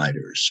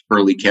providers,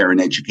 early care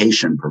and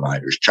education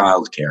providers,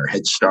 child care,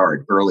 Head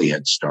Start, early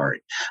Head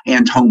Start,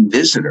 and home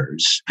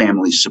visitors,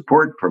 family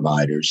support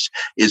providers,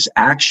 is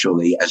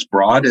actually, as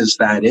broad as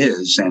that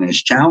is and as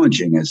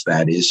challenging as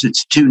that is,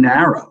 it's too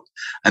narrow.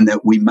 And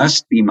that we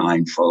must be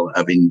mindful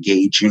of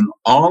engaging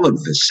all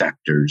of the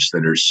sectors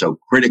that are so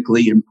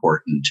critically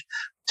important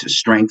to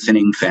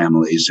strengthening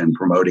families and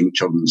promoting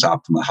children's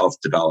optimal health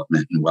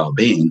development and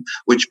well-being,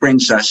 which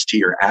brings us to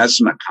your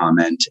asthma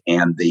comment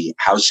and the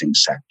housing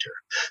sector.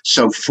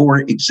 So, for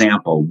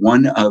example,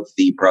 one of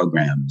the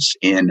programs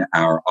in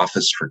our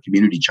Office for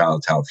Community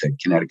Child Health at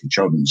Connecticut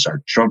Children's,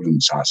 our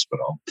children's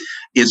hospital,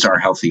 is our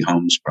Healthy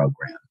Homes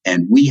program.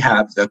 And we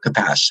have the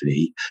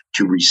capacity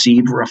to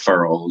receive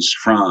referrals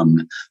from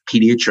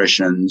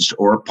pediatricians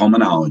or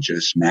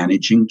pulmonologists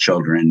managing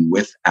children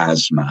with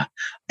asthma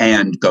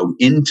and go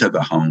into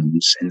the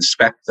homes,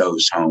 inspect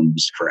those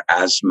homes for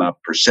asthma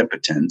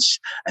precipitants,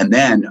 and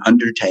then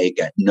undertake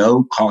at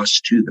no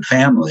cost to the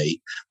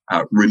family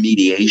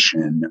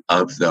remediation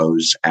of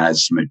those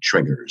asthma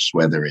triggers,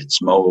 whether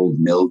it's mold,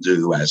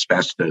 mildew,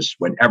 asbestos,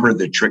 whatever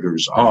the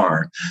triggers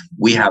are.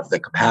 We have the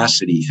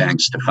capacity,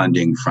 thanks to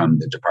funding from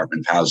the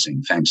Department of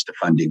Housing, thanks to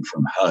funding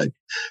from HUD,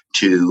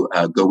 to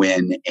go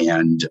in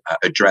and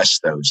address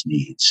those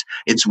needs.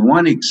 It's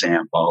one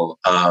example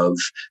of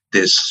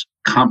this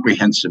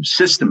comprehensive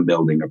system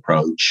building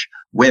approach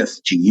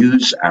with, to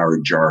use our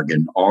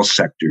jargon, all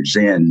sectors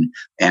in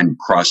and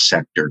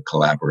cross-sector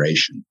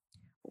collaboration.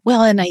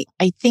 Well, and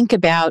I think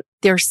about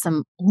there's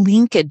some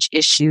linkage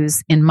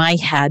issues in my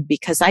head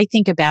because I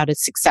think about a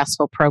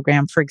successful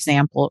program, for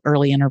example,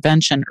 early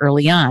intervention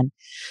early on.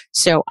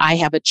 So I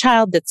have a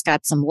child that's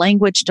got some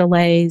language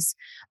delays.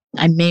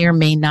 I may or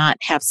may not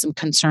have some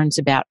concerns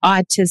about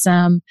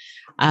autism.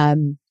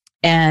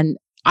 And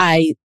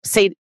I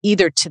say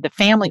either to the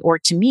family or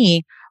to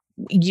me,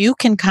 you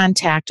can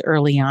contact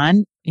Early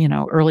On,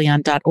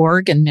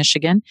 earlyon.org in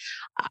Michigan.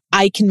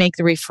 I can make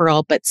the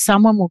referral, but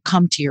someone will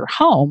come to your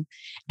home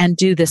and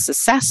do this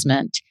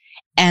assessment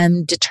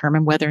and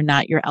determine whether or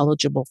not you're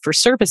eligible for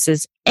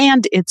services,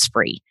 and it's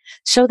free.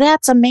 So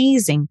that's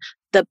amazing.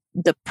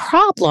 The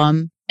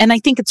problem, and I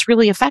think it's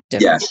really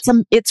effective. Yes.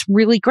 It's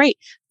really great.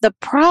 The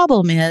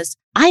problem is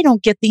I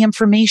don't get the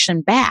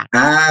information back.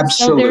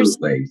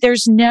 Absolutely. So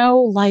there's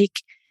no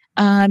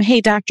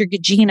hey, Dr.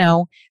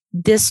 Gugino,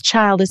 this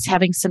child is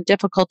having some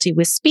difficulty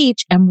with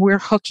speech and we're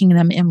hooking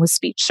them in with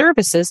speech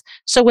services.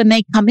 So when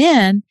they come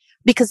in,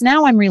 because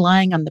now I'm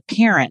relying on the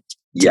parent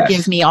to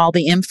give me all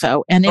the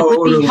info, and it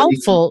would be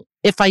helpful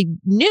if I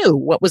knew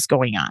what was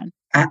going on.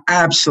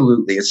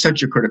 Absolutely. It's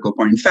such a critical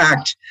point. In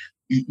fact,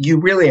 you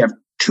really have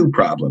two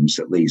problems,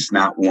 at least,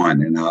 not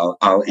one. And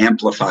I'll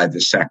amplify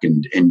the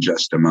second in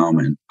just a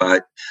moment.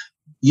 But,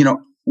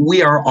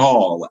 we are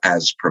all,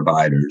 as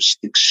providers,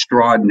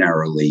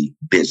 extraordinarily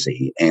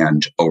busy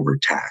and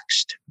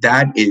overtaxed.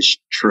 That is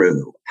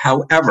true.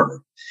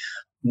 However,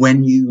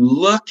 when you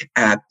look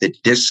at the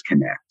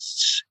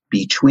disconnects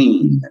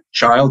between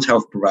child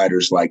health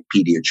providers like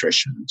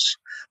pediatricians,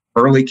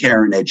 early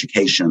care and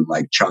education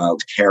like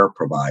child care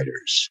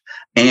providers,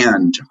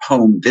 and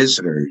home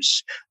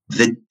visitors,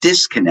 the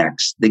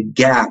disconnects, the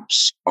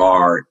gaps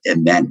are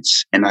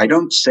immense. And I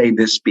don't say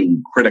this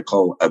being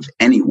critical of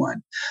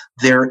anyone.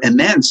 They're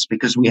immense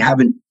because we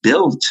haven't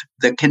built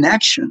the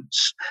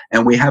connections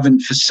and we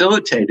haven't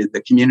facilitated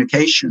the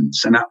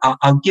communications. And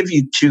I'll give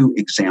you two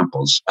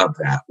examples of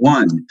that.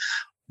 One,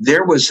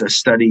 there was a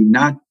study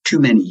not too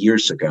many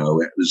years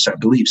ago. It was, I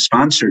believe,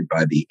 sponsored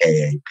by the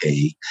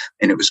AAP,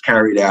 and it was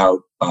carried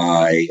out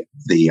by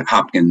the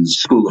Hopkins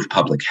School of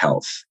Public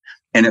Health.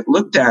 And it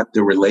looked at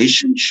the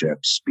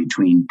relationships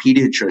between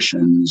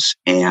pediatricians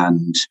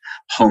and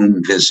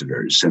home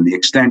visitors and the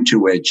extent to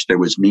which there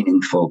was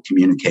meaningful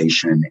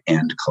communication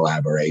and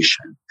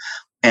collaboration.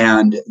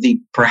 And the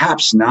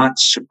perhaps not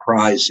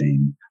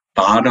surprising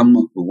bottom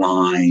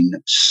line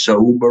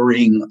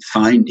sobering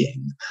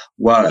finding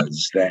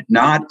was that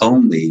not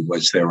only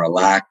was there a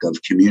lack of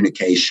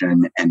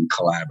communication and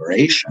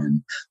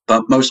collaboration,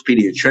 but most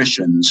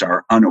pediatricians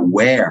are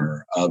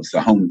unaware of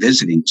the home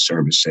visiting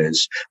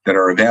services that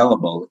are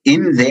available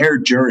in their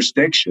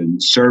jurisdiction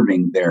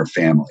serving their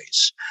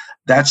families.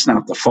 That's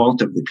not the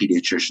fault of the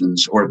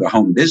pediatricians or the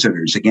home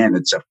visitors. Again,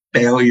 it's a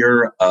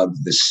failure of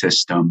the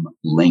system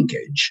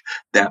linkage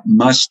that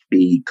must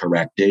be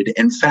corrected.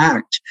 In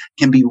fact,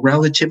 can be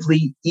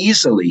relatively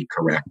easily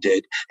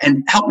corrected,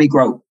 and Help Me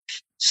Grow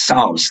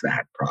solves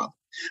that problem.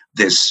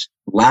 This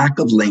lack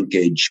of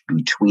linkage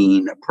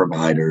between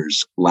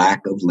providers,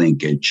 lack of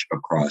linkage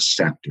across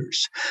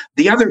sectors.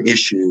 The other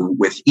issue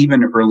with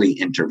even early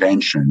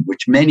intervention,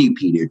 which many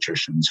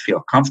pediatricians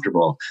feel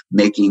comfortable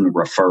making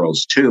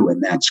referrals to,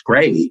 and that's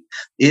great,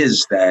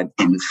 is that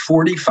in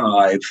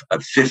 45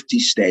 of 50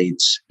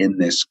 states in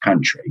this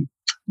country,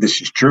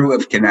 this is true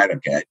of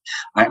Connecticut.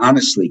 I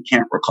honestly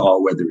can't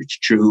recall whether it's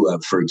true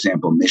of, for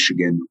example,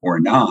 Michigan or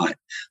not.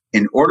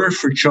 In order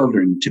for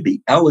children to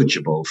be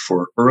eligible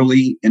for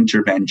early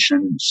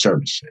intervention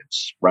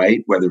services,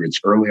 right? Whether it's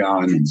early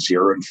on in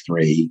 0 to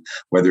 3,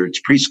 whether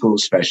it's preschool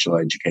special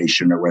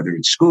education, or whether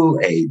it's school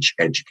age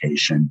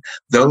education,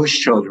 those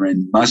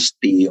children must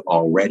be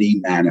already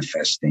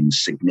manifesting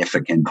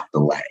significant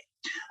delay.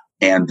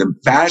 And the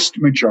vast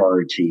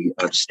majority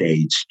of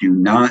states do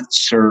not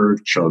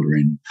serve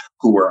children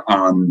who are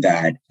on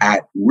that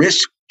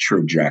at-risk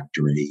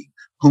trajectory,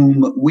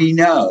 whom we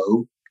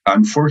know,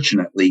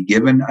 unfortunately,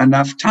 given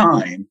enough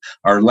time,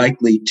 are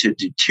likely to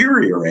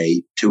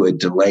deteriorate to a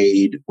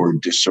delayed or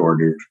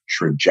disordered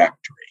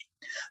trajectory.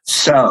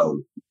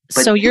 So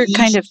you're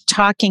kind of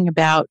talking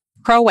about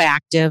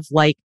proactive,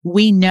 like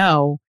we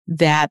know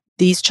that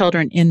these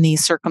children in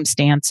these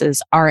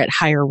circumstances are at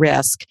higher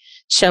risk.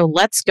 So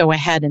let's go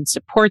ahead and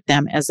support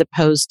them, as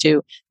opposed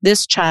to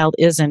this child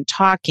isn't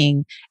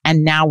talking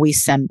and now we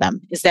send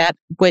them. Is that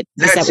what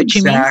you mean? That's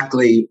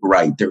exactly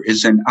right. There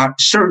isn't,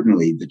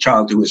 certainly the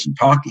child who isn't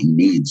talking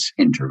needs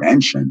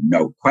intervention,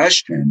 no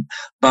question,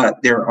 but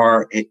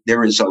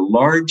there is a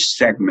large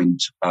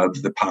segment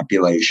of the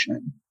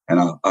population, and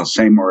I'll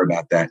say more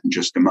about that in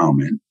just a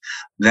moment,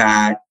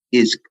 that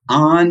is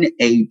on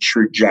a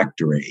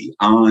trajectory,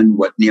 on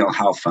what Neil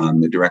Halfon,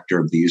 the director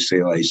of the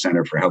UCLA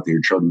Center for Healthier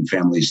Children,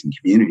 Families, and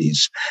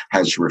Communities,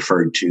 has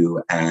referred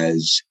to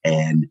as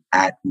an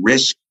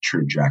at-risk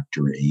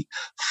trajectory,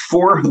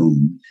 for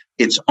whom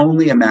it's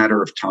only a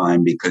matter of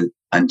time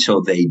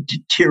until they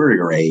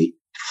deteriorate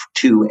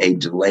to a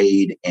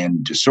delayed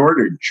and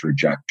disordered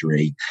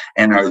trajectory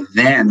and are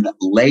then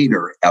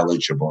later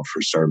eligible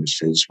for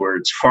services where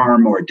it's far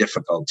more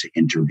difficult to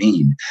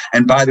intervene.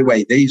 And by the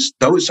way,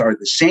 those are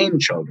the same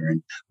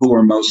children who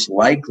are most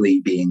likely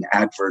being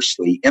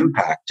adversely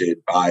impacted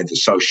by the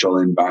social,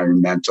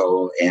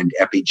 environmental, and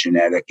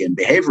epigenetic and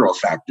behavioral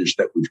factors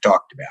that we've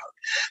talked about.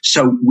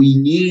 So we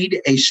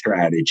need a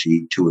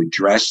strategy to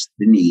address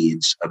the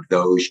needs of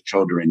those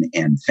children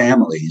and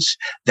families.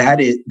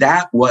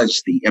 That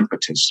was the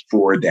impetus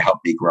for the Help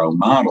Me Grow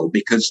model,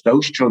 because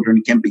those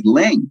children can be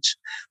linked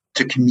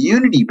to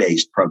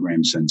community-based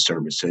programs and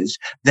services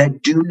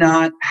that do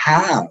not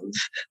have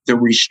the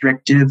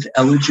restrictive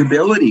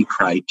eligibility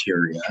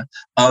criteria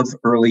of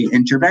early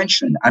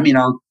intervention. I mean,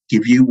 I'll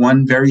give you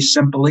one very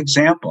simple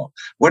example.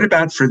 What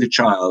about for the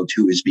child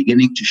who is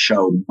beginning to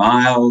show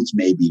mild,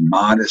 maybe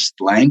modest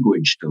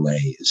language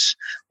delays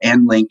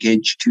and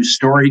linkage to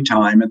story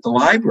time at the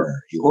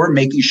library, or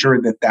making sure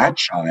that that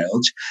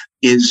child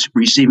is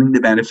receiving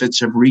the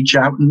benefits of Reach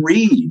Out and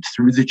Read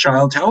through the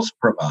child health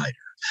provider?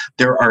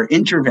 There are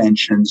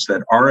interventions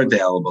that are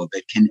available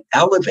that can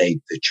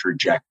elevate the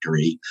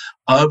trajectory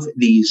of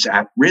these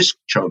at-risk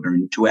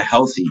children to a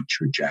healthy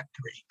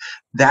trajectory.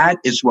 That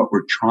is what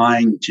we're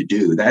trying to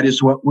do. That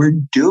is what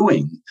we're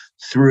doing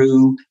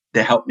through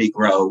the Help Me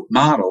Grow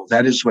model.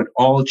 That is what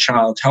all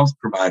child health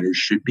providers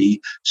should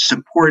be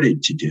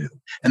supported to do.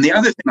 And the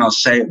other thing I'll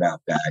say about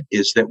that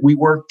is that we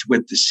worked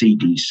with the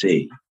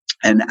CDC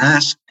and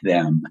asked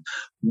them,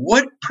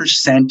 what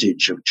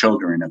percentage of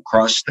children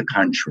across the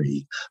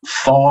country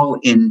fall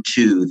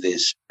into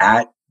this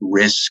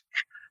at-risk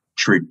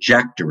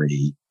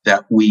trajectory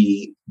that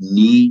we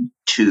need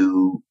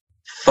to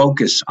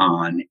focus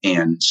on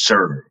and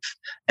serve?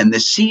 And the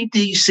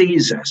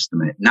CDC's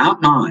estimate,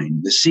 not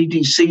mine, the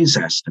CDC's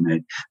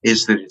estimate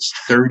is that it's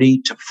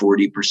 30 to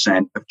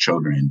 40% of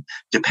children,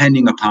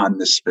 depending upon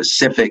the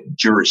specific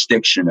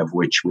jurisdiction of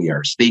which we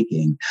are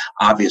speaking.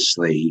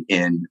 Obviously,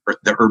 in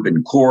the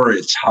urban core,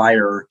 it's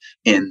higher.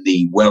 In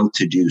the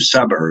well-to-do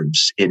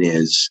suburbs, it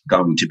is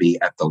going to be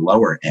at the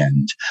lower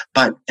end.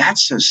 But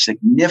that's a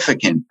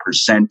significant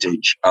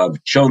percentage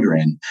of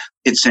children.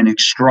 It's an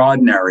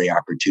extraordinary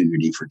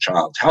opportunity for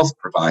child health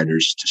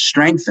providers to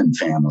strengthen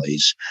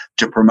families,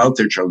 to promote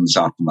their children's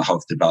optimal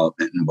health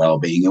development and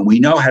well-being. And we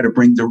know how to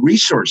bring the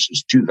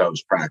resources to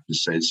those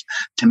practices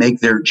to make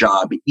their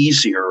job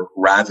easier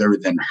rather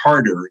than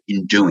harder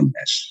in doing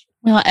this.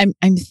 Well,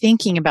 I'm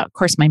thinking about, of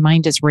course, my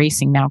mind is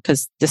racing now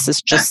because this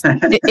is just,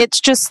 it's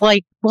just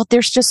like, well,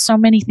 there's just so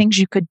many things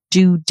you could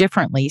do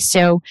differently.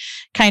 So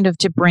kind of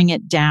to bring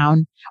it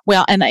down.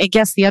 Well, and I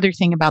guess the other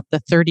thing about the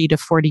 30 to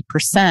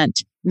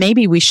 40%,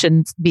 maybe we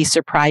shouldn't be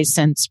surprised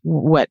since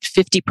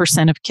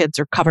 50% of kids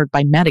are covered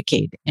by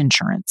Medicaid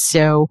insurance.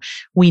 So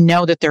we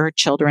know that there are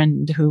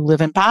children who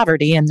live in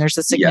poverty and there's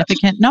a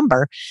significant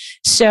number.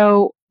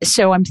 So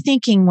I'm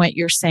thinking what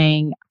you're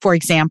saying, for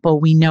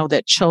example, we know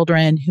that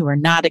children who are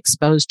not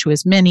exposed to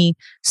as many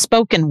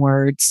spoken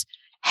words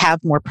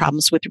have more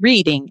problems with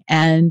reading.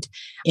 And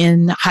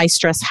in high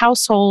stress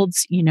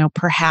households,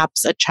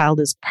 perhaps a child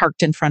is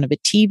parked in front of a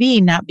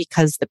TV, not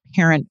because the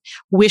parent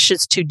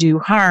wishes to do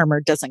harm or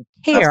doesn't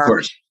care,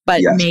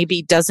 but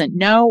maybe doesn't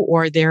know,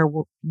 or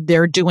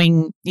they're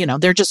doing,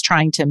 they're just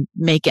trying to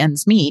make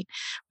ends meet.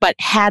 But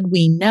had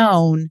we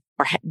known,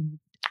 or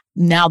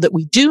now that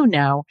we do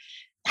know,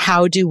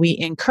 how do we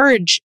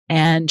encourage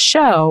and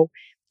show,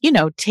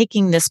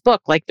 taking this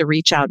book like the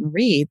Reach Out and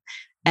Read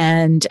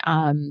and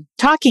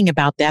talking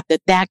about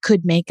that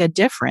could make a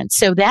difference.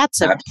 So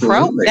that's a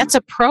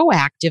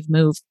proactive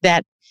move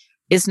that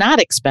is not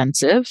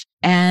expensive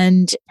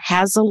and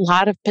has a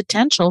lot of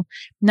potential,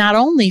 not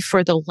only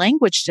for the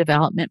language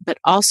development, but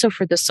also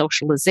for the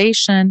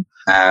socialization,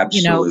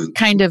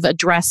 kind of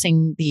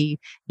addressing the,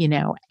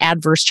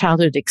 adverse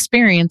childhood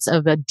experience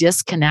of a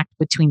disconnect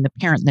between the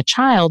parent and the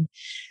child.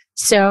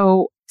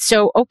 So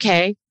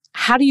okay,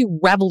 how do you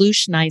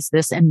revolutionize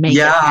this and make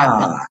it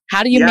happen?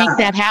 How do you make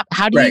that happen?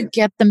 How do you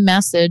get the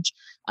message,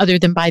 other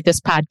than by this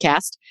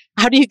podcast,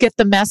 how do you get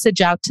the message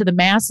out to the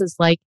masses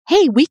like,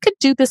 hey, we could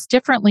do this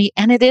differently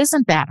and it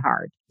isn't that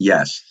hard?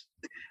 Yes.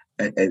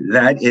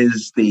 That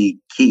is the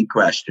key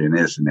question,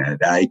 isn't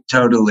it? I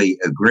totally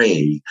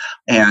agree.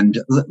 And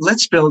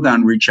let's build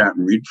on Reach Out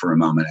and Read for a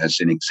moment as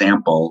an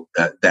example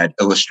that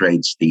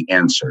illustrates the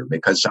answer,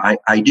 because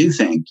I do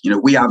think,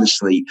 we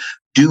obviously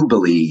do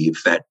believe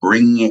that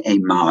bringing a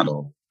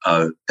model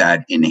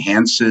that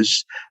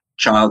enhances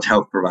child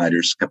health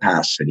providers'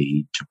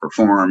 capacity to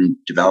perform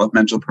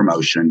developmental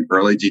promotion,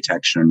 early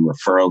detection,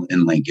 referral,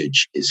 and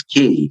linkage is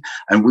key.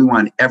 And we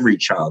want every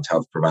child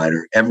health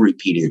provider, every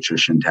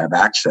pediatrician to have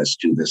access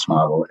to this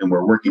model. And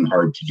we're working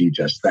hard to do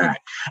just that.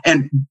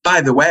 And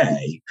by the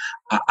way,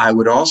 I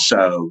would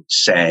also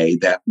say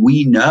that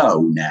we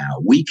know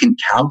now, we can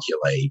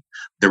calculate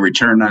the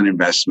return on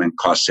investment,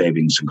 cost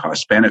savings, and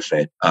cost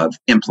benefit of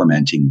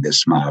implementing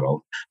this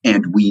model.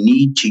 And we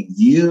need to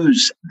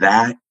use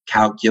that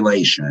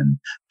calculation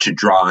to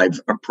drive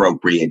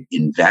appropriate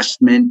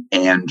investment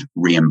and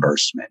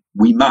reimbursement.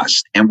 We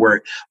must, and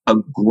we're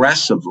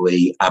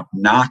aggressively,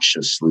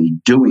 obnoxiously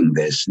doing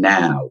this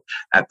now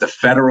at the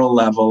federal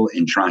level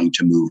in trying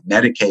to move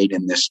Medicaid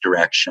in this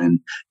direction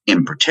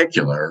in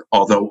particular,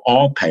 although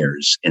all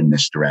payers in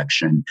this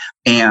direction,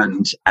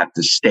 and at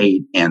the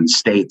state and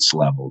states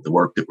level, the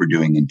work that we're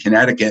doing in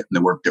Connecticut and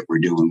the work that we're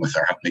doing with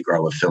our Help Me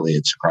Grow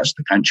affiliates across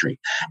the country.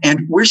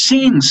 And we're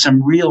seeing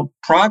some real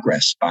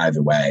progress, by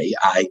the way.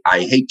 I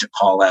hate to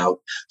call out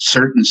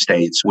certain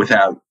states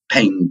without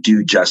paying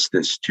due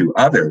justice to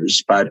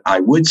others, but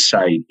I would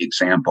cite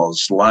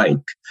examples like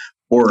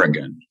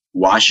Oregon,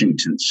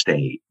 Washington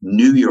State,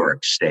 New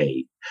York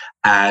State,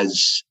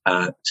 as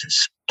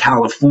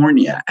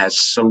California, as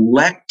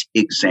select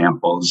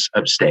examples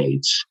of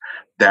states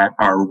that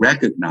are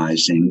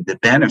recognizing the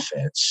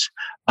benefits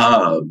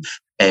of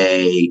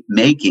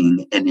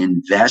making an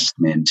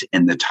investment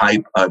in the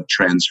type of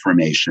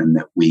transformation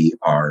that we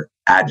are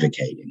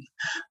advocating.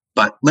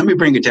 But let me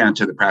bring it down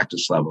to the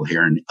practice level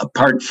here. And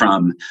apart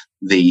from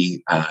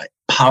the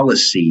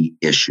policy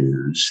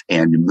issues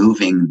and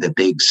moving the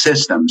big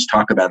systems,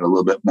 talk about a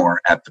little bit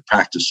more at the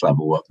practice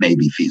level what may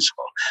be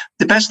feasible.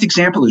 The best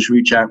example is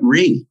Reach Out and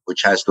Read,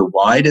 which has the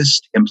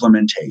widest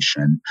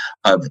implementation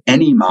of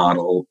any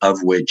model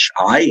of which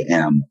I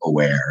am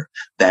aware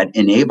that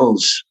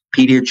enables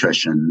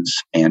pediatricians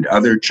and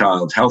other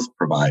child health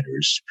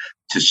providers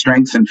to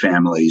strengthen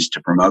families,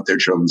 to promote their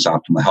children's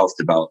optimal health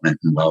development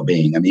and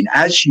well-being. I mean,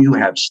 as you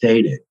have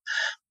stated,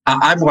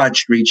 I've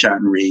watched Reach Out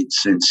and Read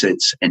since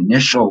its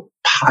initial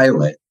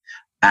pilot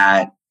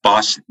at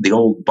Boston, the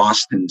old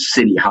Boston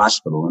City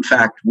Hospital. In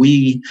fact,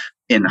 we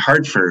in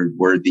Hartford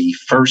were the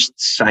first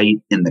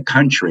site in the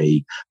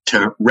country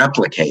to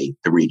replicate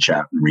the Reach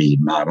Out and Read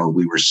model.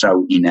 We were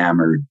so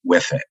enamored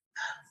with it.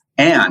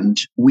 And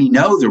we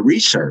know the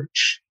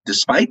research,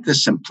 despite the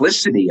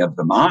simplicity of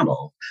the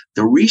model,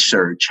 the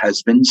research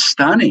has been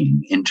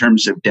stunning in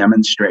terms of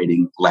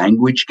demonstrating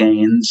language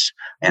gains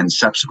and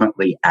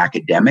subsequently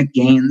academic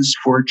gains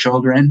for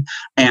children.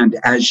 And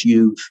as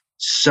you've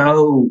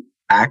so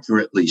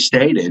accurately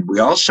stated, we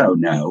also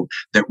know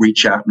that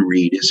Reach Out and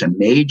Read is a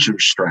major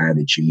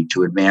strategy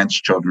to advance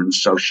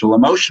children's social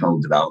emotional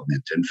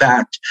development. In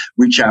fact,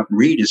 Reach Out and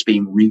Read is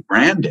being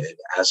rebranded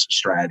as a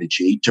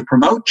strategy to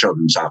promote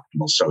children's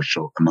optimal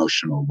social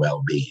emotional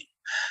well-being.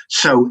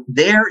 So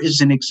there is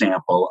an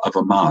example of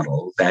a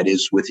model that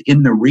is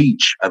within the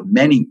reach of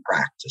many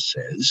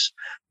practices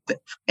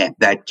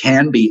that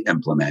can be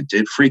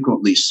implemented.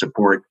 Frequently,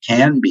 support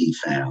can be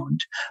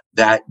found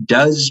that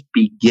does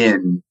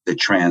begin the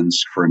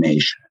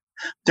transformation.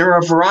 There are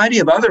a variety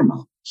of other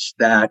models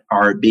that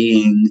are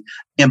being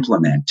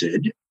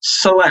implemented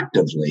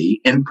selectively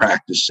in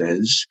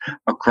practices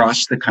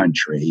across the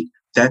country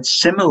that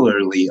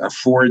similarly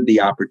afford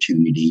the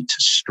opportunity to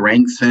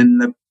strengthen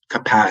the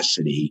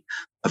capacity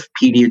of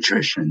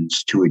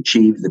pediatricians to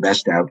achieve the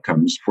best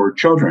outcomes for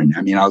children.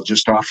 I mean, I'll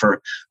just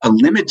offer a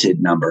limited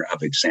number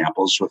of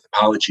examples with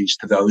apologies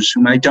to those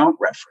whom I don't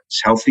reference.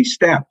 Healthy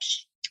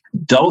Steps,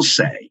 Dulce,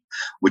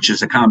 which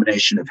is a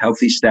combination of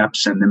Healthy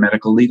Steps and the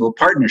Medical Legal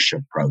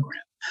Partnership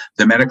Program,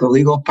 the Medical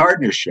Legal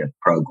Partnership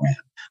Program,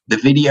 the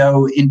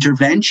Video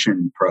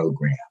Intervention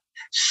Program,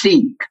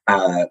 SEEK,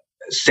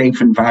 Safe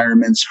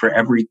Environments for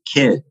Every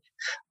Kid.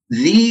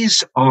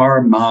 These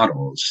are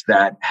models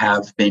that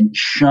have been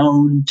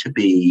shown to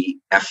be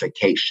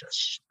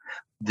efficacious.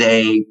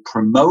 They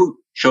promote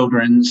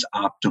children's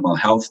optimal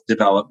health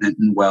development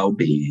and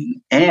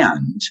well-being,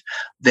 and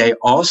they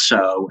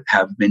also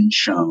have been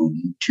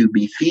shown to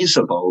be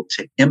feasible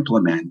to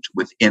implement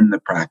within the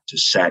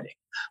practice setting.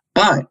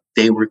 But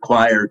they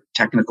require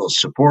technical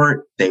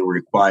support, they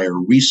require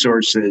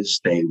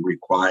resources, they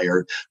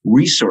require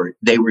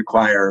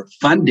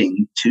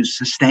funding to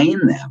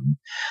sustain them.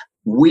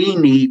 We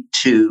need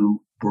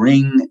to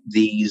bring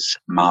these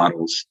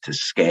models to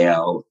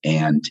scale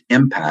and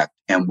impact,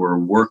 and we're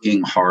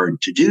working hard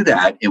to do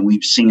that, and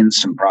we've seen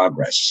some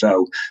progress.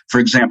 So, for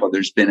example,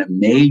 there's been a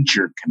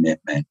major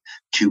commitment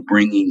to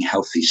bringing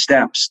Healthy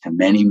Steps to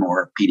many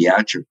more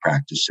pediatric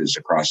practices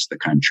across the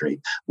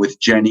country with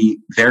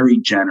very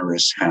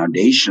generous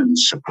foundation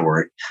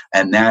support,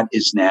 and that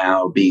is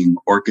now being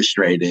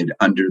orchestrated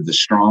under the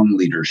strong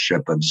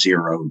leadership of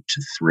 0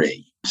 to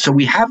 3. So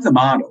we have the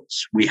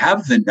models, we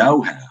have the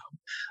know-how,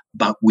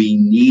 but we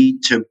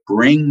need to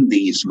bring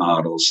these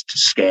models to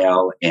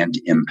scale and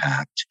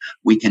impact.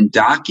 We can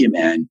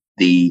document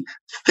the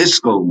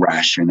fiscal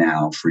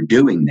rationale for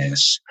doing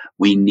this.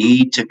 We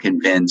need to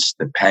convince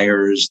the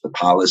payers, the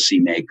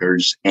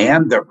policymakers,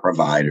 and the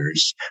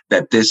providers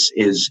that this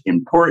is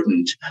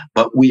important,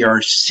 but we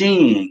are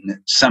seeing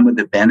some of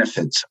the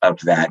benefits of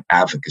that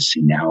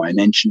advocacy now. I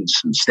mentioned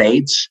some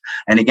states,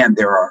 and again,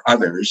 there are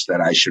others that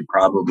I should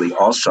probably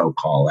also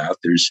call out.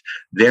 There's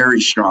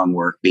very strong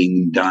work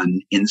being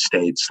done in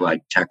states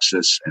like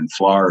Texas and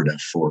Florida,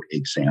 for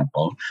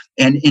example.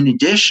 And in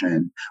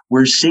addition,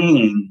 we're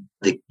seeing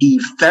the key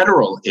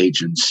federal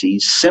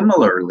agencies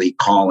similarly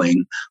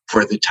calling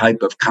for the type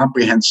of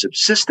comprehensive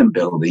system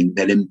building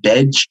that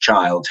embeds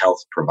child health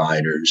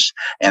providers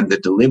and the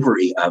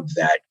delivery of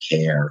that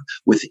care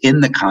within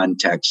the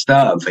context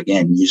of,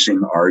 again,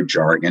 using our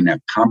jargon, a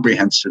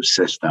comprehensive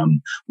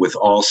system with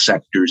all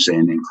sectors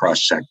in and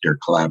cross-sector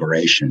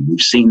collaboration. We've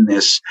seen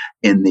this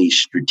in the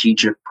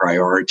strategic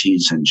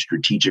priorities and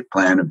strategic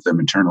plan of the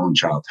Maternal and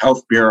Child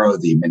Health Bureau,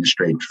 the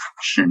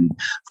Administration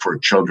for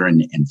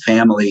Children and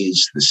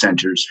Families, the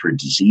Centers for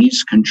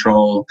Disease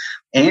Control,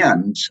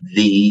 and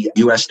the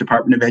U.S.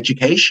 Department of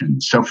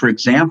Education. So, for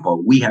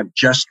example, we have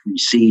just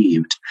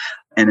received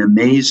an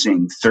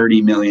amazing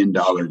 $30 million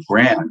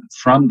grant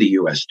from the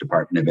U.S.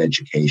 Department of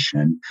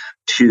Education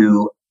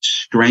to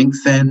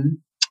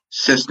strengthen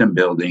system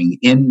building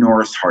in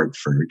North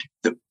Hartford,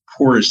 the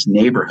poorest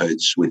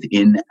neighborhoods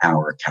within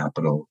our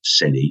capital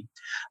city,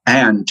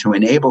 and to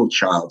enable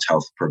child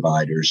health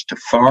providers to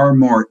far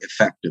more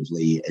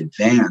effectively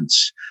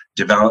advance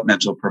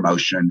developmental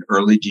promotion,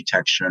 early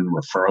detection,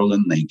 referral,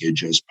 and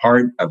linkage as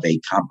part of a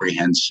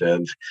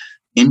comprehensive,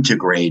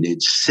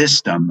 integrated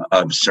system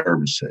of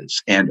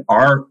services. And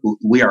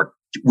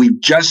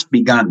we've just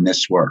begun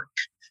this work.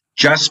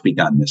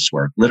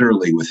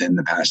 Literally within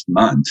the past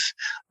month,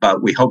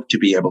 but we hope to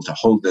be able to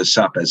hold this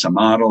up as a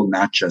model,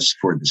 not just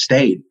for the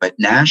state, but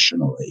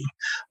nationally,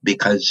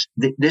 because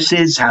this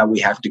is how we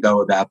have to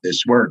go about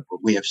this work. But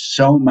we have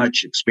so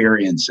much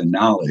experience and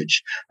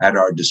knowledge at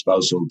our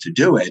disposal to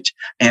do it.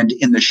 And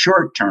in the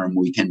short term,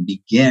 we can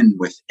begin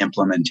with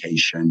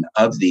implementation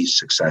of these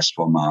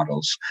successful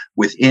models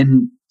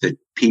within the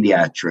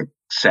pediatric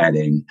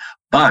setting,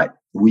 but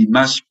we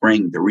must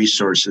bring the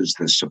resources,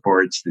 the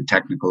supports, the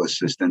technical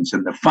assistance,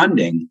 and the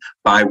funding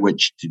by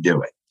which to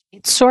do it.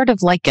 It's sort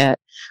of like a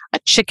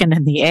chicken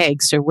and the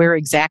egg. So where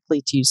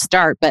exactly do you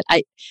start? But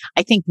I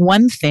think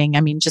one thing,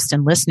 I mean, just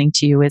in listening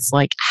to you, is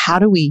like, how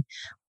do we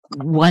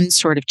one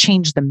sort of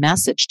change the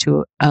message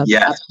to a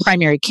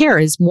primary care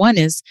is what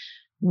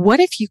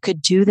if you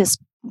could do this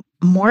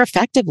more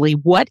effectively?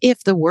 What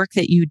if the work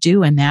that you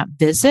do in that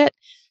visit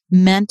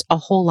meant a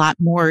whole lot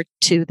more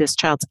to this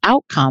child's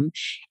outcome,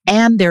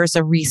 and there's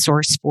a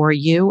resource for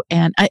you?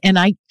 And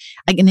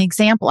an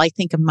example I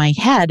think of my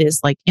head is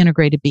like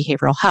integrated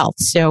behavioral health.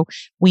 So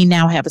we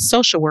now have a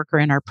social worker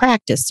in our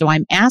practice. So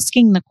I'm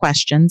asking the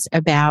questions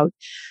about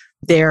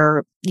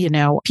their,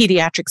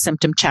 pediatric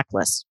symptom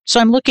checklist. So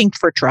I'm looking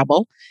for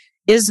trouble.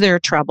 Is there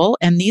trouble?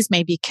 And these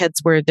may be kids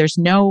where there's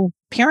no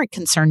parent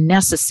concern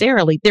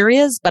necessarily. There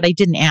is, but I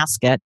didn't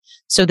ask it.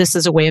 So this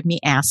is a way of me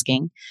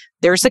asking.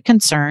 There's a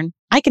concern.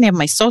 I can have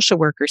my social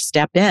worker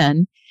step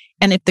in.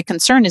 And if the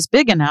concern is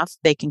big enough,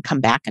 they can come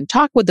back and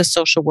talk with the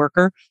social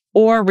worker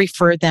or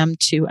refer them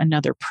to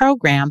another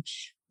program.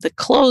 The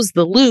close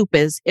the loop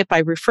is if I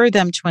refer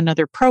them to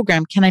another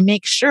program, can I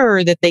make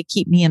sure that they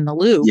keep me in the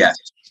loop? Yes.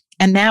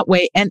 And that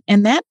way, and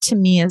that to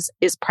me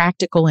is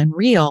practical and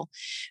real.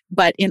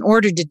 But in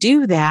order to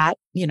do that,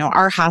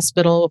 our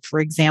hospital, for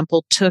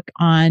example, took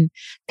on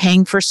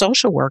paying for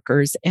social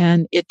workers,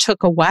 and it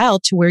took a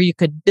while to where you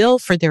could bill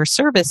for their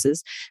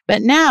services.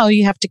 But now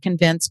you have to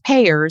convince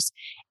payers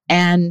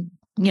and,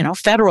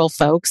 federal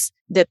folks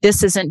that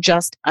this isn't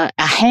just a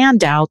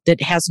handout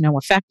that has no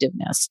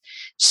effectiveness.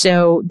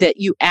 So that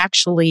you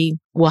actually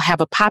will have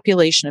a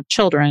population of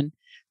children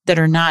that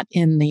are not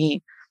in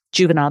the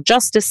juvenile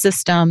justice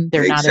system,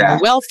 they're not in the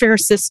welfare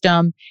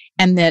system,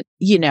 and that,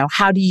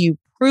 how do you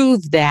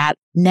prove that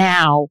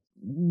now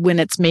when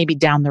it's maybe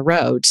down the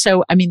road?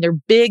 So, they're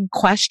big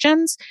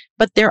questions,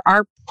 but there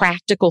are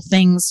practical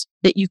things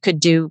that you could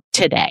do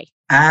today.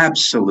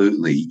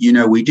 Absolutely.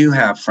 We do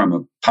have, from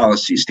a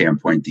policy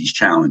standpoint, these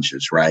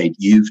challenges, right?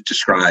 You've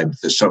described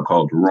the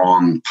so-called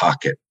wrong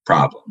pocket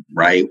problem,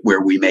 right?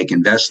 Where we make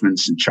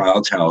investments in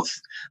child's health,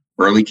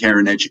 early care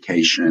and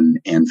education,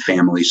 and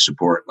family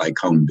support like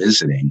home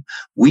visiting.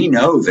 We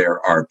know there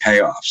are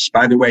payoffs.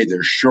 By the way,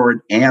 they're short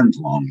and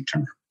long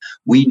term.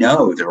 We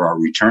know there are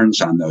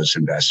returns on those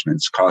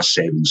investments, cost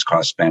savings,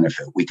 cost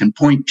benefit. We can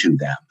point to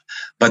them.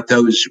 But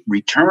those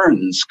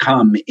returns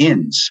come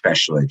in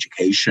special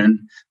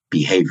education,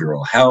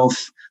 behavioral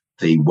health,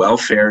 the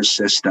welfare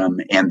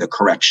system, and the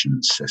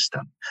corrections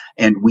system.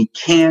 And we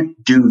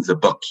can't do the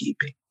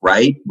bookkeeping,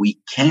 right? We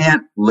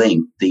can't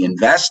link the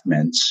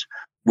investments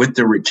with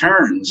the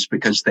returns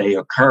because they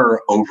occur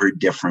over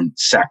different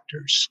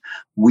sectors.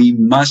 We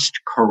must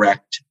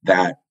correct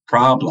that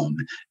problem.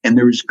 And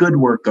there is good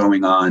work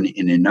going on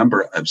in a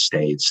number of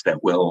states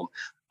that will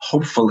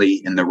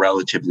hopefully in the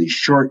relatively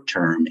short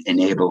term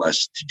enable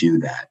us to do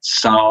that,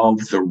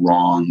 solve the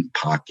wrong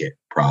pocket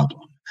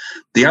problem.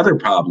 The other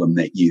problem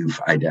that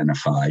you've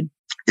identified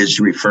is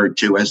referred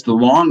to as the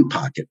long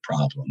pocket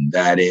problem.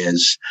 That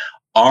is,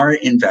 our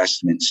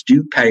investments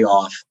do pay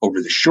off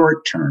over the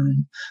short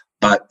term,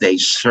 but they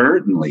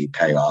certainly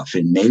pay off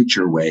in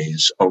major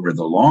ways over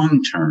the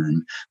long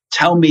term.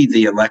 Tell me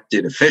the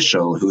elected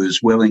official who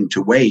is willing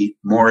to wait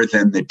more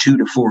than the 2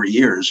 to 4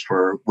 years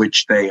for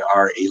which they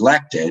are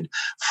elected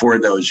for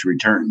those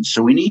returns.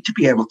 So we need to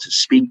be able to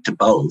speak to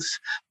both,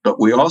 but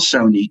we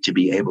also need to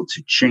be able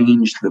to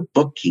change the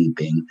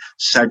bookkeeping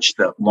such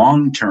that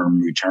long-term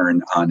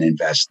return on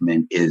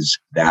investment is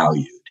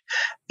valued.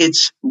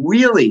 It's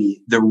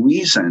really the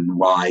reason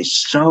why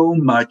so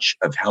much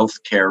of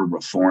healthcare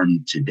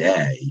reform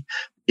today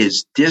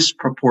is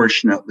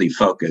disproportionately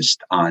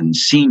focused on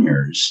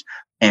seniors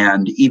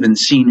and even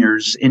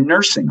seniors in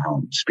nursing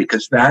homes,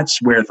 because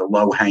that's where the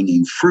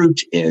low-hanging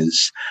fruit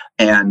is.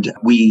 And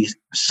we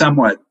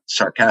somewhat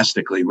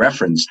sarcastically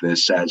reference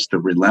this as the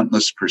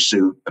relentless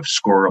pursuit of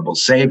scorable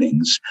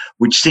savings,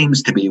 which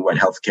seems to be what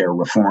healthcare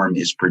reform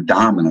is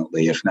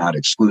predominantly, if not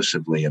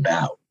exclusively,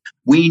 about.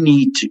 We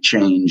need to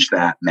change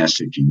that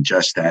messaging,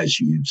 just as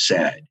you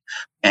said.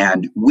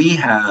 And we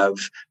have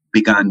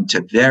begun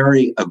to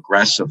very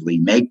aggressively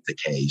make the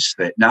case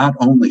that not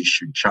only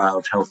should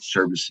child health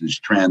services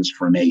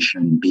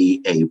transformation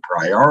be a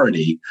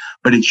priority,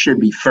 but it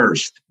should be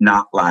first,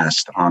 not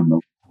last on the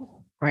list.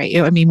 Right.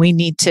 We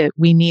need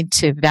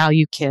to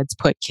value kids,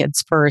 put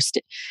kids first.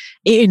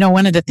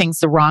 One of the things,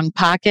 the wrong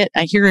pocket,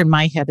 I hear in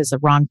my head is a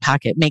wrong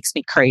pocket, makes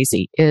me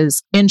crazy,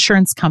 is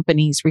insurance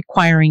companies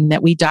requiring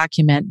that we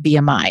document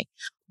BMI.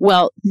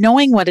 Well,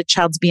 knowing what a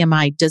child's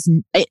BMI does,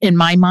 in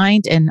my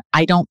mind, and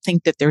I don't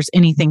think that there's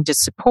anything to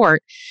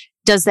support,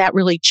 does that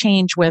really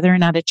change whether or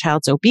not a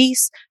child's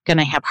obese, going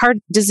to have heart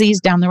disease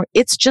down the road?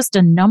 It's just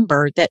a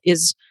number that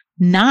is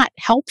not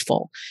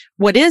helpful.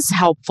 What is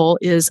helpful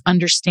is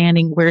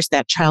understanding where's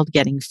that child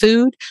getting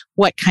food,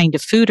 what kind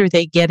of food are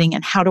they getting,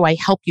 and how do I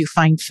help you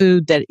find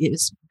food that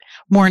is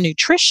more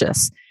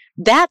nutritious?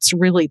 That's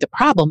really the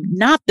problem,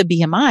 not the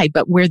BMI,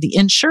 but where the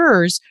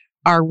insurers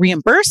are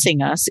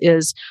reimbursing us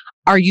is,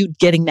 are you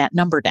getting that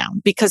number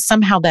down? Because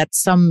somehow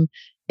that's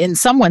in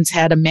someone's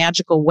head, a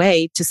magical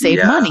way to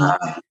save money.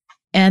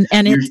 And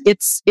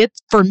it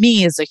for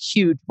me is a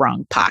huge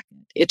wrong pocket.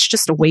 It's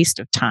just a waste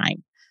of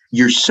time.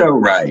 You're so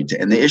right.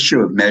 And the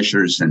issue of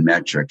measures and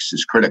metrics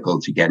is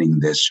critical to getting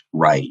this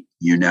right.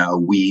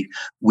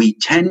 We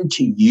tend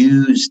to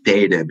use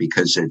data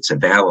because it's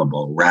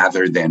available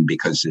rather than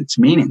because it's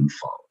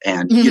meaningful.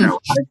 And,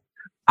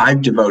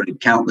 I've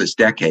devoted countless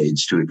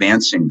decades to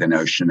advancing the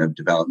notion of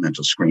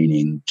developmental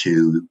screening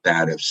to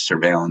that of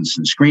surveillance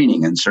and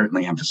screening, and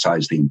certainly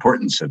emphasize the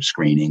importance of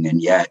screening.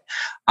 And yet,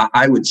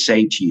 I would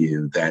say to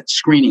you that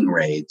screening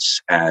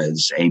rates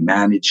as a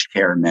managed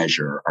care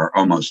measure are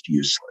almost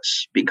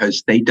useless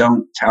because they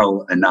don't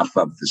tell enough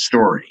of the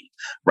story,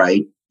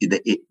 right?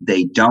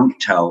 They don't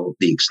tell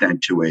the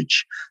extent to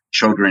which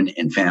children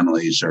and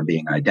families are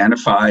being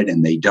identified,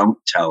 and they don't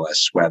tell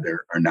us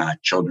whether or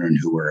not children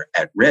who are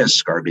at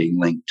risk are being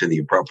linked to the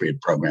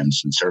appropriate programs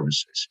and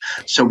services.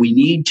 So we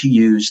need to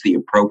use the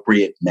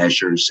appropriate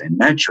measures and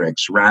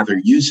metrics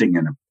rather using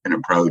an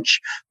approach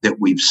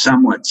that we've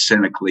somewhat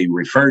cynically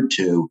referred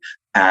to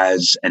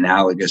as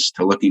analogous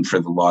to looking for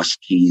the lost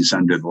keys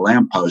under the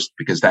lamppost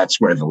because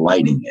that's where the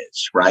lighting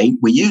is, right?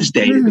 We use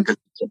data because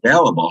it's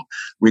available,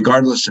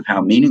 regardless of how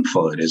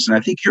meaningful it is. And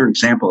I think your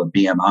example of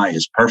BMI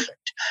is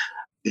perfect.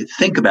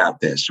 Think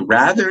about this.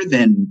 Rather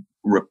than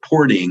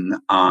reporting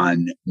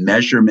on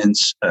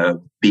measurements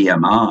of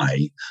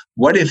BMI,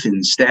 what if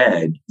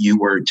instead you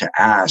were to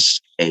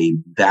ask a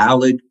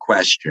valid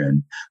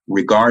question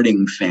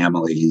regarding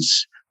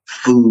families'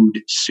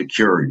 food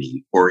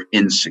security or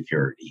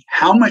insecurity?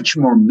 How much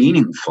more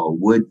meaningful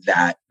would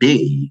that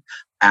be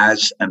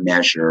as a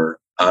measure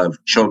of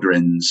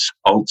children's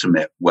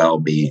ultimate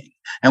well-being?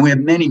 And we have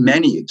many,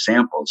 many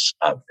examples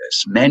of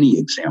this,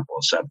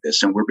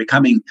 and we're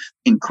becoming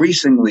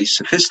increasingly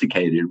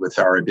sophisticated with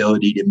our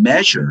ability to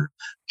measure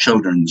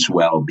children's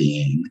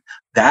well-being.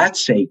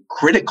 That's a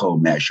critical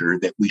measure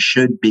that we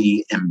should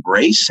be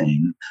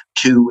embracing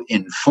to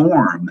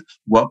inform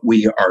what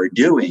we are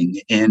doing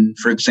in,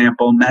 for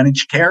example,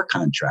 managed care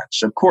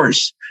contracts. Of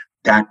course,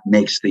 that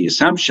makes the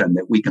assumption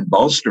that we can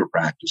bolster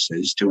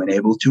practices to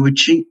enable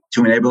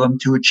them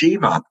to achieve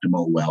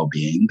optimal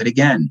well-being. But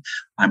again,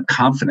 I'm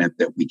confident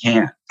that we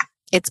can.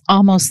 It's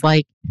almost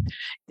like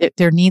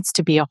there needs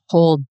to be a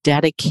whole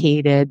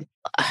dedicated,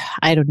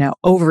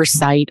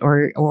 oversight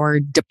or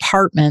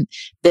department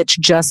that's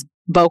just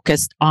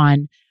focused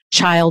on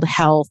child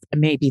health.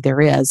 Maybe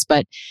there is,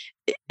 but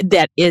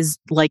that is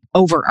like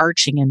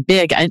overarching and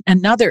big.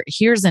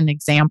 Here's an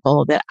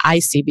example that I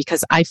see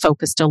because I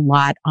focused a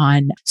lot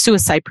on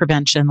suicide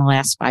prevention the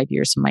last 5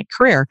 years of my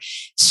career.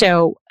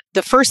 So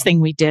the first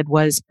thing we did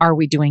was, are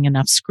we doing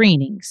enough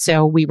screening?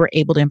 So we were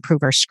able to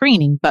improve our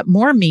screening, but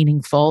more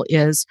meaningful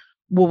is,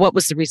 well, what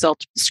was the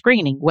result of the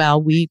screening?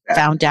 Well, we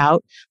found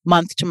out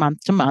month to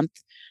month,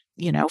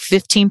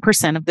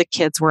 15% of the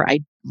kids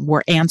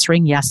were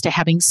answering yes to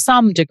having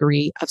some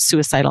degree of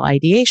suicidal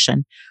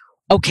ideation.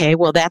 Okay,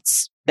 well,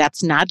 that's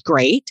not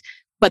great.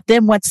 But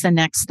then what's the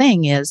next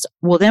thing is,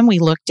 well, then we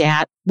looked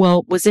at,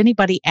 well, was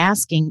anybody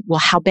asking, well,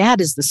 how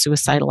bad is the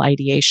suicidal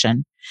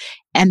ideation?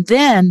 And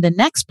then the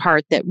next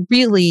part that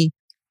really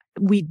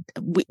we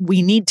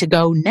need to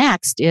go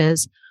next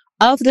is,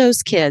 of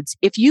those kids,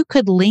 if you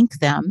could link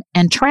them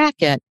and track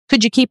it,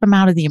 could you keep them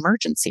out of the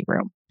emergency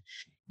room?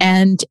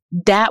 And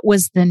that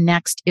was the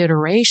next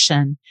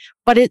iteration.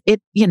 But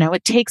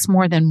it takes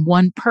more than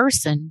one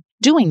person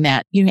doing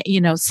that.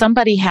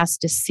 Somebody has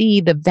to see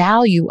the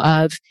value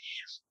of,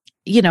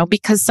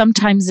 because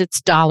sometimes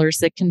it's dollars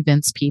that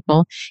convince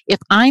people.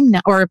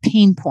 Or a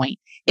pain point.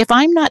 If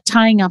I'm not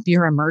tying up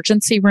your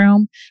emergency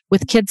room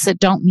with kids that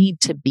don't need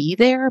to be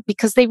there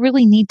because they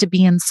really need to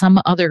be in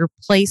some other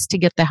place to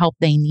get the help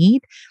they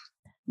need,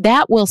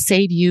 that will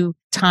save you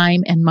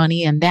time and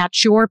money. And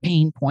that's your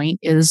pain point,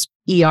 is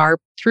ER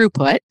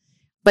throughput.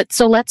 But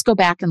so let's go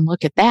back and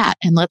look at that,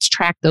 and let's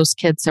track those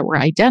kids that were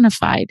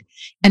identified,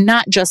 and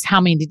not just how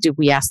many did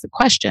we ask the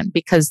question,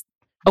 because,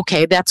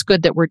 okay, that's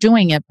good that we're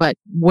doing it, but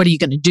what are you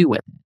going to do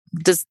with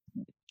it?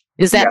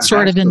 Is that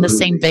sort of in the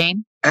same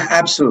vein?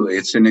 Absolutely.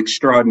 It's an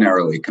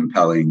extraordinarily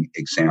compelling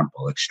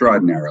example,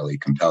 extraordinarily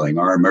compelling.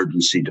 Our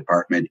emergency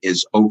department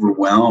is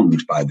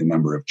overwhelmed by the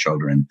number of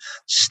children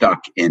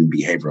stuck in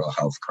behavioral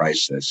health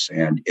crisis.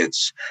 And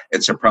it's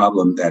a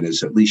problem that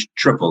has at least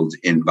tripled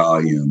in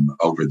volume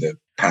over the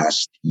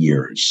past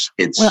years.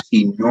 It's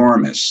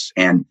enormous.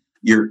 And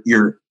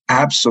you're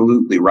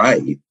absolutely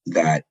right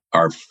that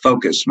our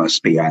focus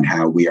must be on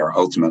how we are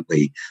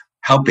ultimately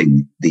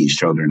helping these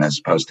children as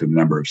opposed to the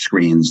number of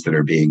screens that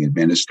are being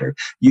administered.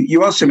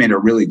 You also made a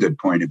really good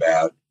point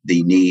about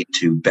the need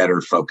to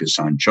better focus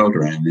on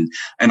children.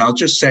 And I'll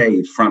just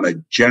say, from a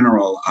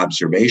general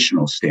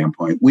observational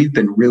standpoint, we've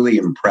been really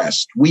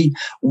impressed.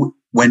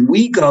 When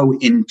we go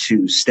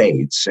into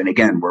states, and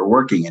again, we're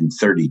working in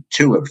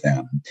 32 of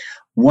them,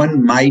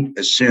 one might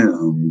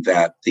assume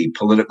that the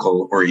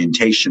political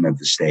orientation of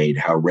the state,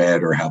 how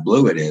red or how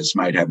blue it is,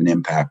 might have an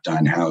impact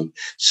on how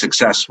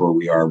successful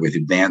we are with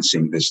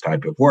advancing this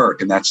type of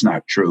work. And that's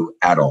not true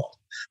at all.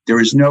 There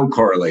is no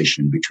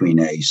correlation between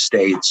a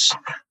state's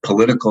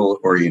political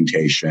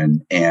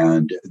orientation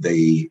and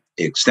the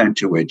extent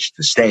to which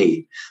the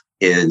state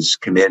is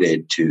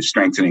committed to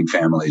strengthening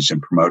families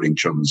and promoting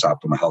children's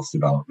optimal health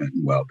development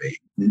and well-being.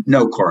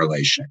 No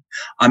correlation.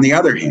 On the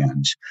other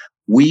hand,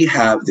 we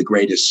have the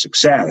greatest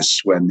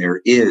success when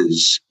there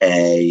is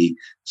a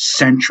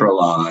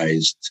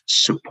centralized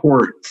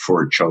support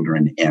for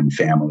children and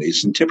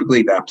families. And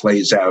typically that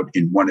plays out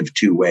in one of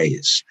two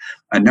ways.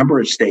 A number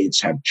of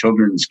states have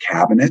children's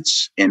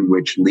cabinets in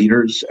which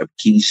leaders of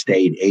key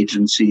state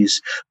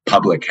agencies,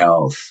 public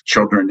health,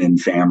 children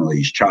and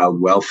families,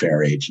 child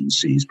welfare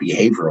agencies,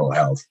 behavioral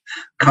health,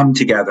 come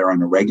together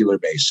on a regular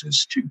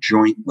basis to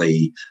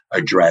jointly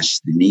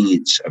address the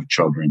needs of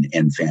children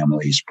and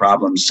families,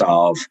 problem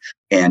solve,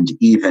 and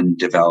even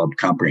develop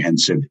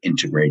comprehensive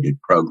integrated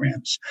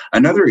programs.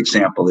 Another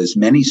example is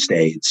many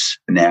states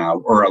now,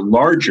 or a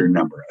larger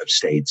number of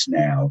states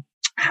now,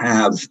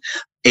 have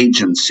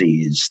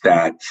agencies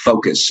that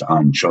focus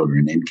on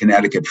children. In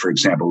Connecticut, for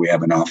example, we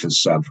have an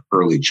Office of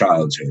Early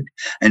Childhood,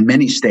 and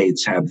many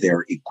states have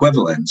their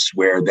equivalents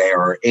where they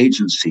are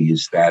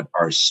agencies that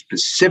are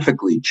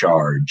specifically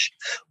charged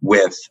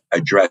with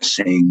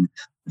addressing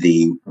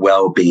the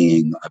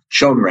well-being of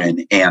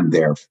children and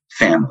their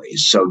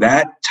families. So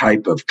that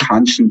type of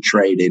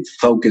concentrated,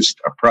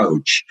 focused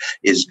approach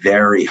is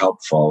very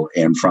helpful.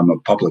 And from a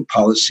public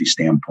policy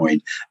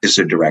standpoint, is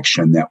a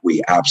direction that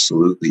we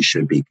absolutely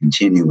should be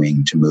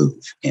continuing to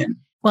move in.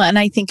 Well, and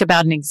I think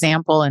about an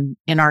example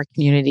in our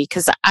community,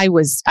 because I've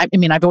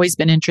always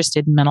been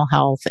interested in mental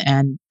health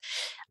and,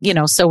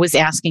 so was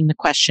asking the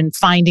question,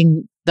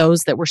 finding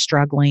those that were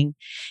struggling.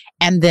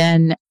 And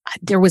then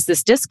there was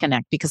this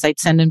disconnect because I'd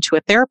send them to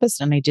a therapist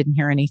and I didn't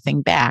hear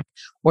anything back,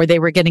 or they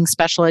were getting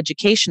special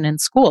education in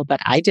school, but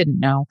I didn't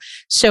know.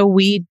 So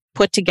we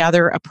put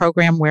together a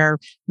program where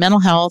mental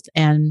health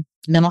and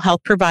mental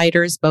health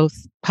providers, both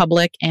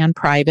public and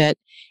private,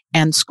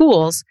 and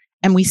schools,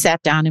 and we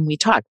sat down and we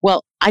talked.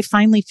 Well, I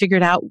finally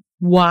figured out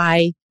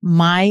why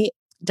my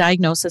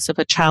diagnosis of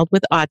a child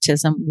with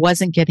autism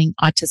wasn't getting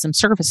autism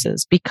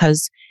services,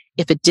 because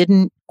if it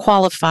didn't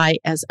qualify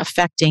as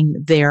affecting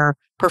their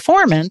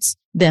performance,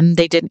 then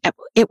they didn't.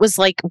 It was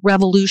like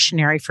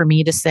revolutionary for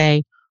me to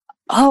say,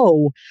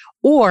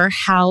 or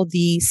how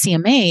the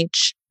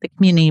CMH, the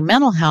Community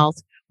Mental Health,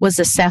 was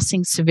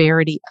assessing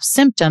severity of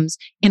symptoms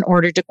in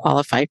order to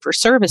qualify for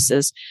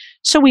services.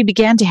 So we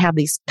began to have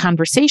these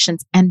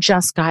conversations and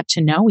just got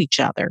to know each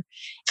other.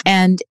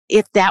 And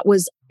if that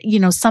was,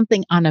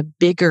 something on a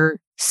bigger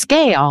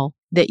scale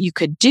that you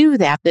could do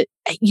that,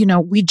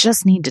 we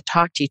just need to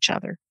talk to each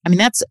other. I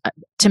mean,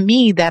 to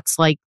me, that's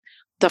like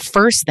the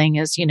first thing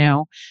is,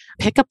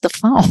 pick up the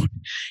phone.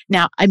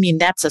 Now,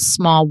 that's a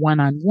small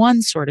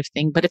one-on-one sort of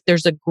thing, but if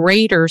there's a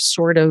greater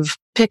sort of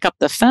pick up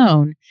the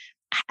phone,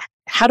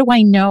 how do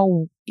I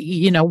know,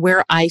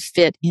 where I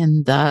fit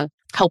in the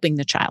helping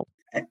the child?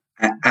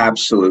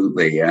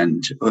 Absolutely.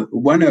 And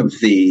one of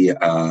the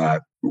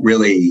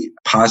really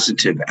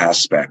positive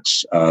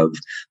aspects of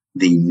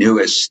the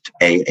newest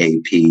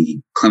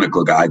AAP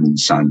clinical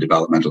guidance on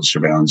developmental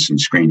surveillance and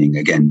screening,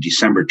 again,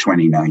 December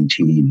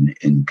 2019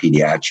 in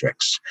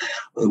pediatrics,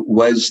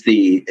 was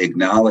the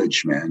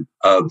acknowledgement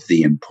of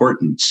the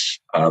importance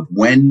of,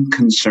 when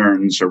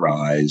concerns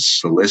arise,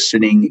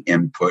 soliciting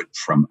input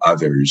from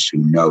others who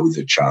know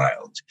the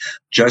child.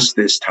 Just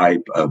this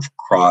type of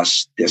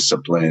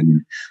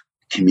cross-discipline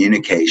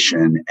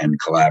communication and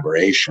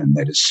collaboration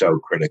that is so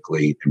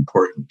critically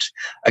important.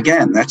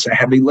 Again, that's a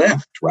heavy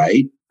lift,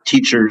 right?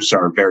 Teachers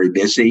are very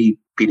busy.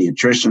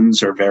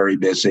 Pediatricians are very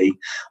busy.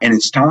 And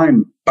it's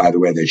time, by the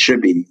way, that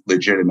should be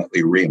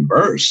legitimately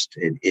reimbursed.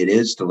 It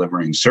is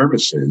delivering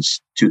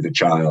services to the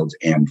child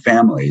and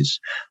families.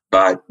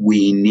 But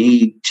we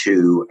need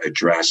to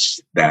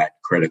address that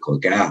critical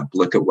gap.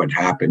 Look at what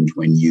happened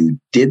when you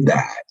did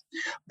that.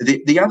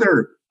 The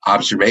other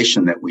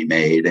observation that we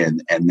made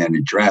and then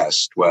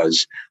addressed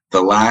was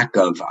the lack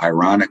of,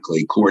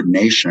 ironically,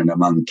 coordination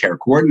among care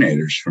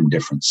coordinators from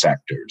different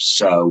sectors.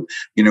 So,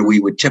 we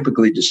would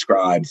typically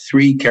describe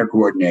 3 care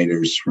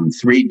coordinators from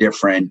 3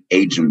 different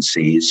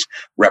agencies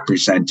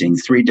representing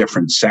 3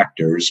 different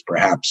sectors,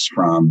 perhaps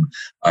from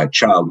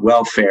child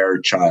welfare,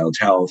 child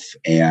health,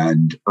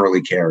 and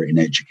early care and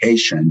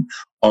education,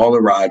 all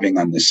arriving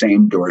on the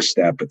same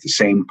doorstep at the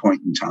same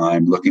point in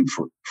time, looking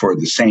for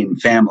the same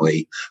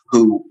family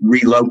who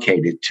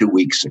relocated 2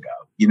 weeks ago.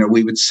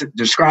 We would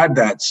describe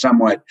that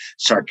somewhat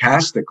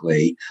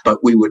sarcastically,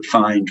 but we would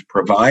find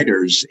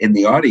providers in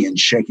the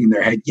audience shaking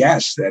their head,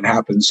 yes, that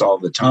happens all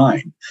the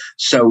time.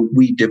 So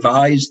we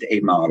devised a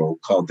model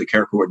called the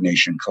Care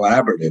Coordination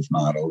Collaborative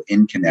Model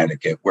in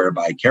Connecticut,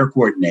 whereby care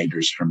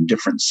coordinators from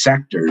different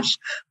sectors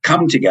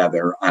come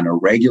together on a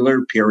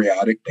regular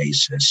periodic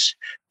basis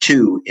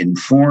to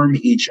inform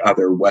each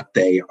other what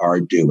they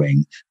are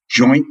doing,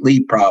 jointly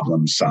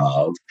problem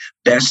solve,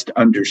 best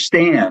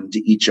understand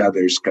each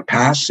other's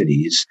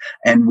capacities.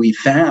 And we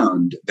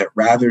found that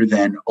rather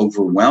than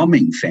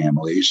overwhelming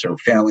families or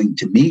failing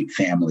to meet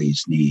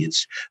families'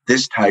 needs,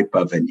 this type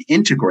of an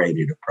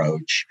integrated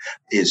approach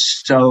is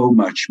so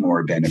much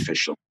more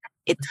beneficial.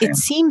 It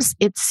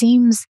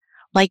seems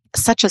like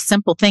such a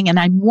simple thing. And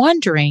I'm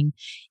wondering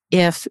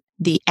if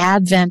the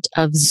advent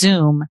of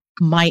Zoom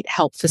might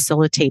help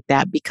facilitate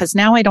that, because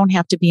now I don't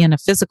have to be in a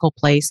physical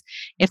place.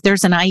 If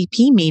there's an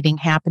IEP meeting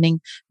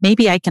happening,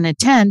 maybe I can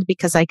attend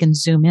because I can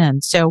zoom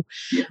in. So,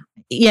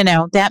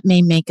 that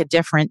may make a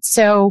difference.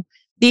 So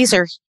these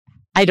are,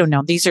 I don't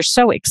know, these are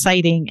so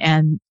exciting,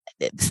 and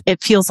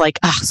it feels like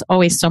there's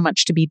always so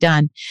much to be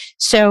done.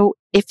 So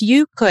if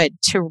you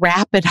could, to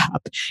wrap it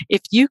up,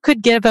 if you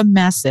could give a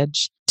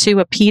message to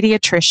a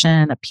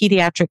pediatrician, a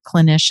pediatric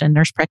clinician,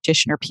 nurse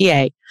practitioner,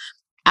 PA,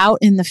 out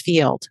in the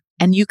field,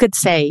 and you could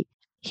say,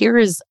 here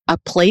is a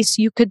place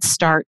you could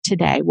start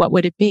today, what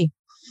would it be?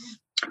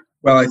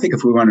 Well, I think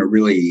if we want to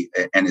really,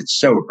 and it's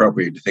so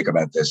appropriate to think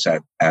about this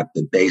at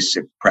the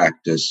basic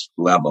practice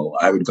level,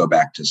 I would go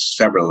back to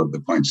several of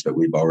the points that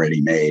we've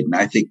already made. And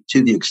I think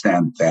to the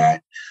extent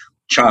that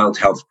child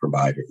health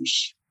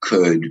providers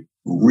could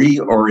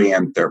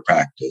reorient their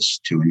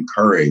practice to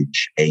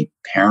encourage a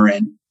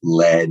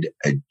parent-led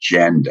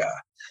agenda,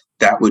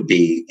 that would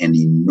be an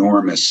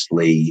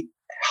enormously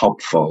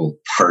helpful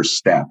first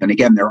step. And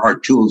again, there are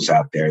tools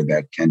out there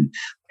that can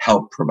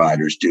help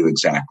providers do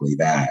exactly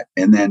that.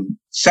 And then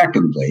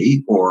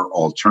secondly, or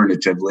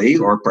alternatively,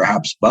 or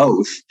perhaps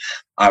both,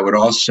 I would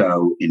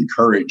also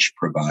encourage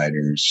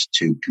providers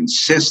to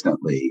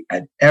consistently,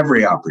 at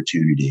every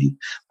opportunity,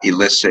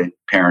 elicit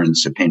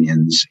parents'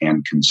 opinions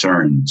and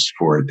concerns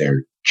for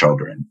their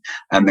children.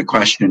 And the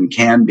question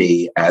can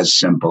be as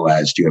simple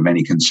as, do you have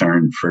any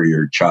concern for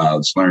your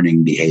child's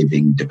learning,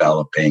 behaving,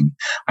 developing?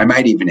 I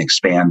might even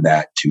expand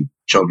that to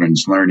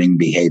children's learning,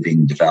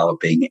 behaving,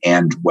 developing,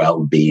 and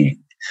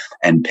well-being,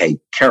 and pay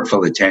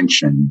careful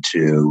attention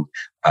to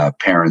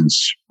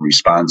parents'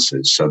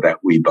 responses so that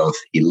we both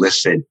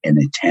elicit and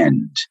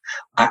attend.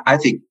 I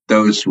think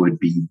those would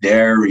be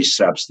very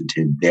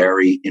substantive,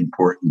 very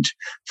important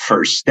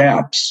first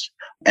steps.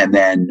 And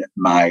then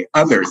my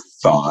other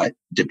thought,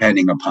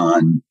 depending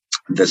upon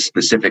the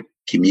specific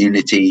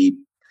community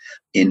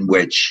in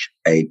which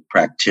a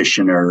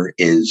practitioner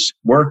is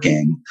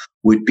working,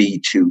 would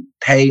be to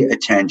pay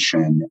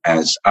attention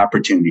as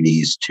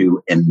opportunities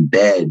to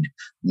embed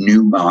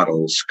new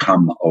models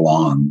come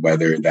along,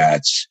 whether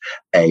that's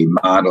a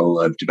model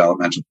of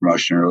developmental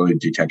promotion, early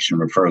detection,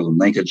 referral, and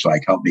linkage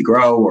like Help Me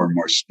Grow, or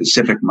more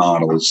specific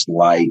models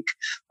like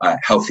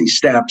Healthy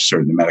Steps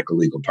or the Medical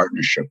Legal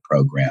Partnership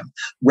Program,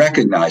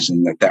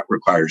 recognizing that that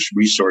requires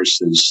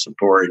resources,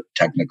 support,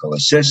 technical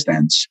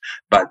assistance,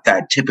 but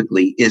that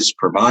typically is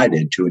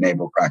provided to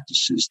enable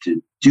practices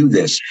to do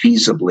this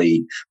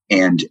feasibly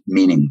and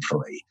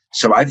meaningfully.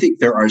 So I think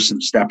there are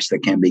some steps that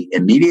can be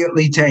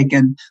immediately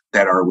taken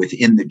that are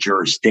within the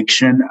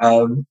jurisdiction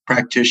of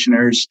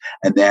practitioners.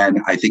 And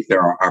then I think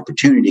there are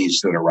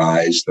opportunities that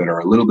arise that are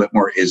a little bit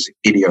more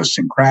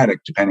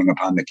idiosyncratic depending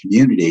upon the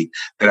community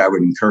that I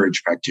would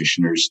encourage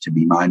practitioners to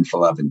be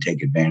mindful of and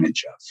take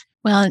advantage of.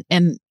 Well,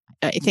 and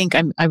I think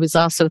I was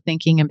also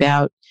thinking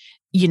about,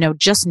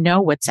 just know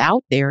what's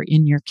out there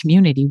in your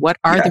community. What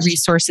are the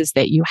resources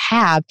that you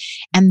have?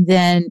 And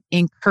then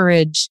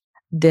encourage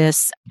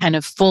this kind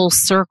of full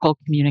circle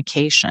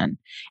communication.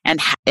 And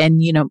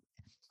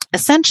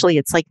essentially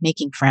it's like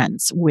making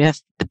friends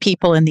with the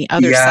people in the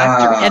other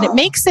sector. And it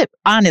makes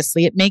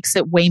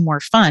it way more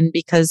fun,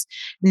 because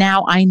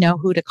now I know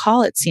who to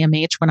call at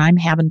CMH when I'm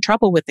having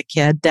trouble with a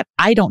kid that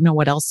I don't know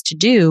what else to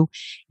do.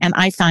 And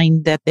I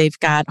find that they've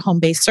got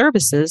home-based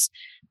services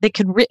that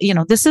could,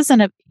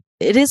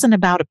 it isn't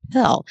about a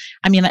pill.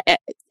 I mean,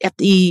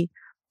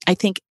 I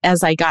think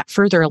as I got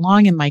further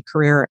along in my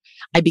career,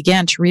 I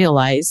began to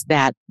realize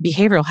that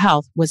behavioral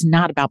health was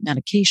not about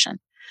medication.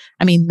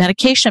 I mean,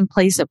 medication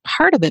plays a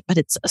part of it, but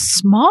it's a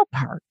small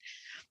part.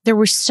 There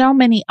were so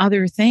many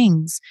other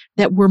things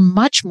that were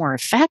much more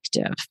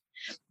effective.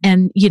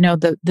 And,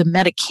 the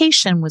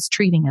medication was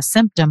treating a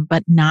symptom,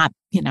 but not,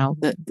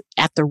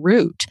 at the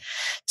root.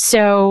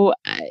 So,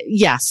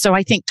 so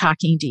I think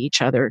talking to each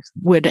other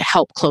would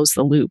help close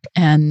the loop.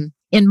 And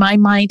in my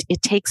mind,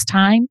 it takes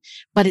time,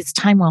 but it's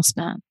time well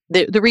spent.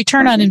 The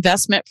return on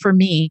investment for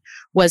me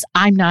was,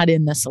 I'm not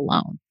in this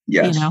alone.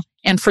 Yes.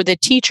 And for the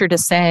teacher to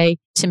say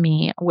to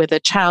me, with a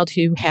child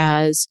who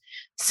has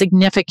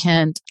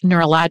significant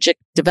neurologic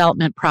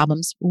development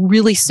problems,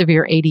 really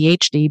severe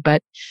ADHD,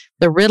 but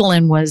the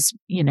Ritalin was,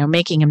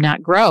 making him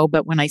not grow.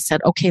 But when I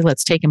said, okay,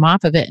 let's take him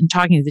off of it, and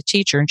talking to the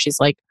teacher, and she's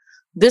like,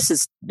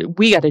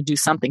 we got to do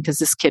something because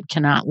this kid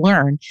cannot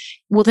learn.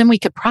 Well, then we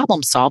could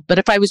problem solve. But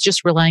if I was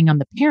just relying on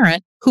the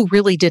parent who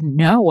really didn't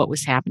know what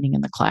was happening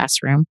in the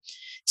classroom,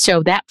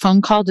 so that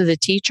phone call to the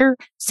teacher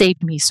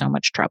saved me so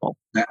much trouble.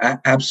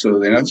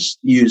 Absolutely. And I'll just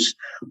use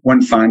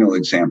one final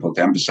example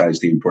to emphasize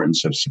the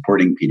importance of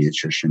supporting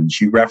pediatricians.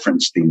 You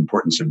referenced the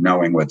importance of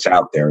knowing what's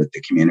out there at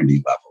the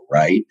community level,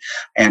 right?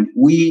 And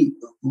we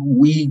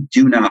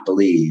do not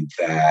believe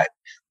that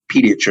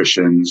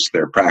pediatricians,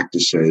 their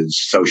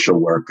practices, social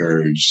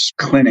workers,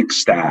 clinic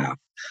staff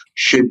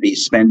should be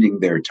spending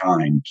their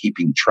time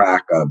keeping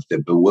track of the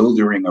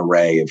bewildering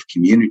array of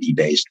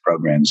community-based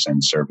programs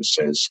and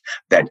services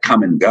that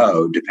come and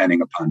go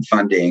depending upon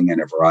funding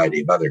and a variety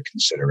of other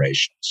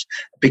considerations.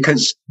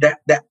 Because that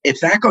if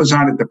that goes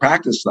on at the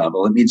practice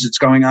level, it means it's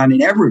going on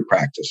in every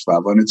practice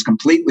level, and it's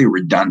completely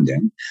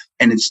redundant,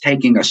 and it's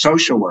taking a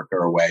social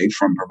worker away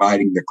from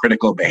providing the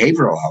critical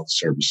behavioral health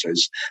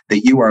services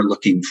that you are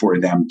looking for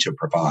them to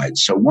provide.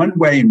 So one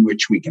way in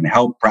which we can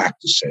help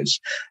practices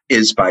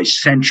is by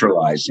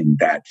centralizing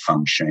that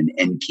function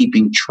and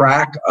keeping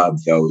track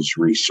of those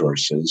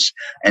resources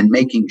and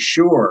making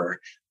sure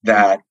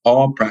that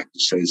all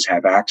practices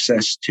have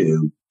access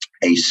to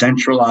a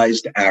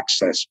centralized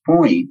access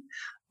point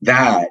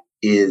that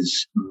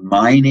is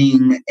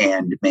mining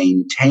and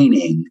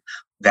maintaining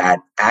that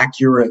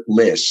accurate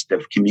list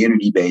of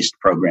community-based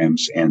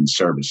programs and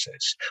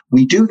services.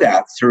 We do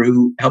that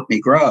through Help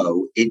Me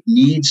Grow. It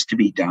needs to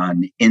be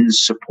done in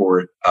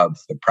support of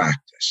the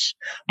practice.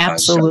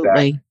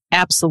 Absolutely.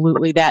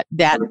 Absolutely. That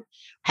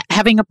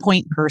having a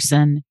point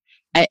person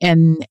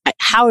and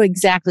how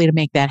exactly to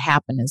make that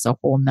happen is a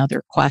whole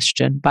nother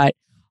question. But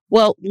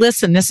well,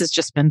 listen, this has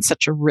just been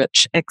such a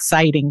rich,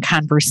 exciting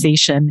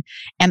conversation.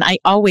 And I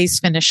always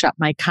finish up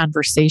my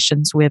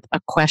conversations with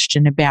a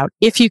question about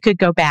if you could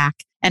go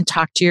back and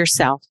talk to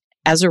yourself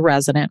as a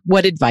resident,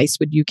 what advice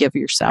would you give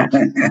yourself?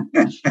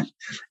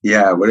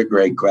 Yeah, what a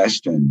great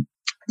question.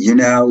 You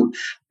know,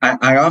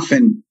 I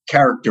often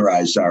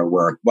characterize our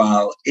work,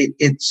 while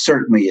it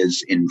certainly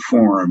is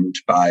informed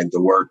by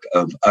the work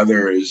of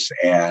others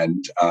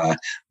and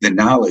the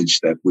knowledge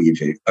that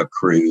we've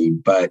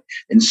accrued, but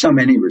in so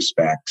many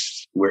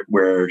respects,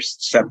 we're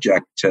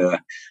subject to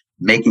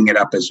making it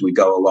up as we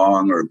go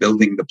along, or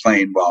building the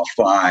plane while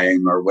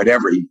flying, or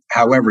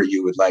however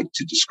you would like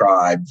to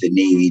describe the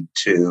need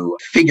to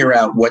figure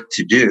out what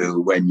to do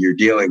when you're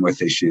dealing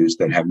with issues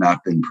that have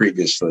not been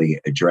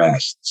previously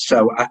addressed.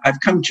 So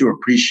I've come to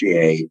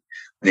appreciate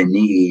the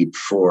need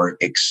for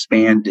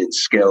expanded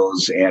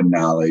skills and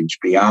knowledge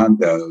beyond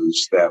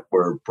those that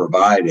were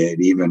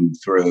provided even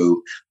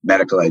through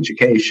medical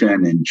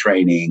education and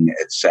training,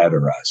 et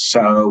cetera.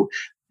 So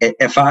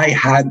if I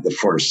had the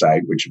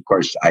foresight, which of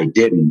course I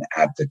didn't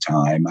at the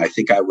time, I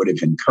think I would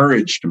have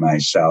encouraged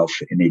myself,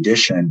 in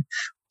addition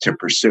to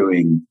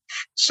pursuing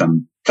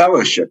some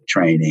fellowship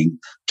training,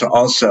 to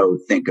also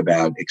think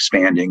about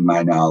expanding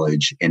my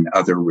knowledge in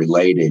other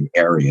related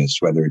areas,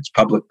 whether it's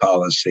public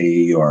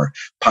policy or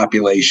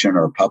population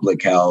or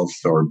public health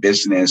or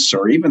business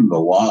or even the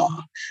law.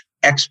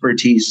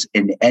 Expertise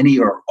in any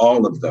or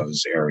all of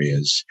those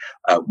areas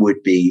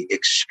would be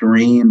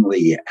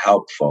extremely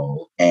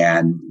helpful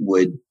and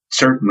would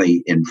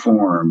certainly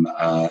inform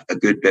a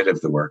good bit of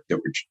the work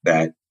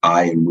that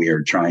I and we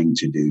are trying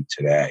to do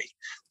today.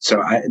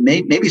 So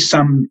maybe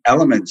some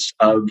elements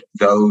of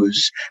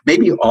those,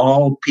 maybe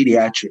all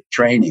pediatric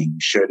training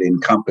should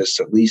encompass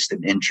at least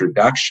an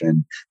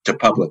introduction to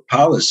public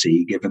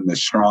policy, given the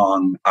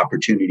strong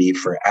opportunity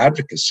for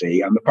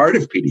advocacy on the part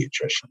of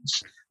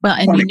pediatricians. Well,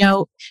 and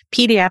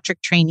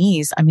pediatric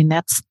trainees,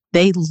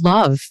 they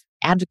love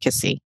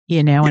advocacy,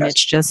 and Yes.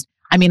 It's just,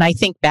 I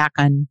think back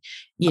on,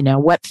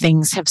 what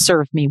things have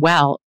served me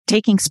well.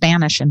 Taking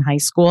Spanish in high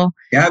school.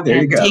 Yeah,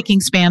 there you go.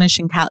 Taking Spanish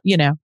in college,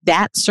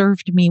 that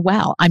served me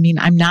well.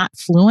 I'm not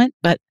fluent,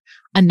 but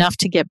enough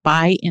to get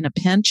by in a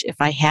pinch if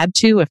I had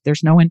to, if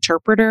there's no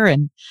interpreter.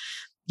 And,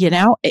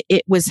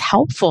 it was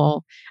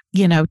helpful,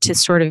 to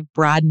sort of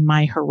broaden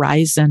my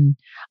horizon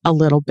a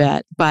little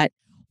bit. But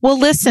well,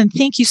 listen,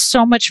 thank you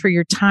so much for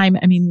your time.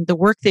 The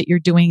work that you're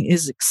doing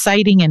is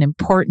exciting and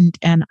important,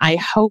 and I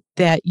hope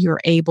that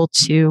you're able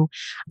to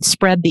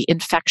spread the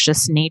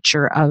infectious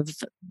nature of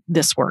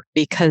this work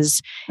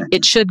because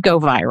it should go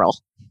viral.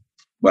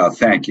 Well,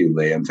 thank you,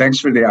 Lee, and thanks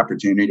for the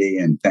opportunity,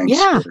 and thanks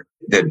for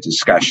the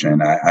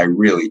discussion. I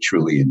really,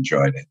 truly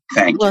enjoyed it.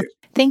 Thank you.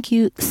 Thank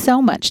you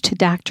so much to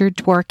Dr.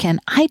 Dworkin.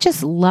 I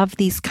just love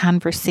these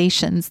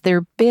conversations.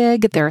 They're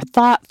big, they're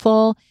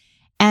thoughtful,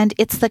 and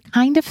it's the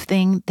kind of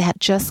thing that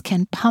just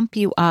can pump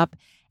you up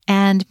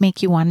and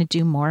make you want to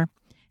do more.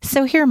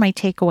 So here are my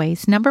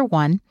takeaways. Number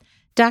one,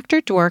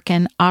 Dr.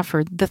 Dworkin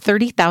offered the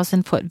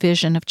 30,000-foot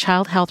vision of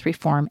child health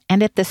reform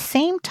and at the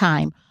same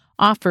time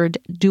offered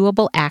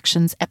doable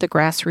actions at the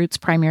grassroots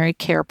primary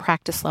care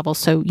practice level.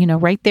 So,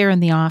 right there in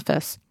the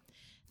office.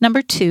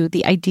 Number two,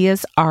 the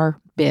ideas are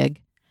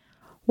big.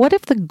 What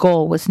if the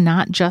goal was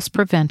not just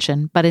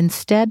prevention, but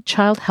instead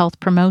child health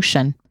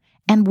promotion?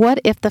 And what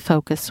if the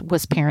focus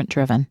was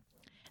parent-driven?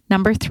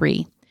 Number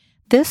three,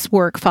 this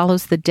work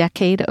follows the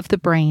decade of the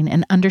brain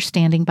and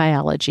understanding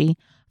biology,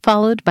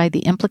 followed by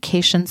the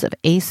implications of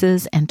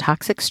ACEs and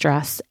toxic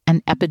stress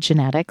and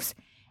epigenetics,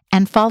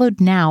 and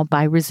followed now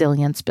by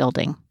resilience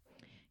building.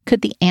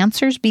 Could the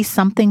answers be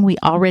something we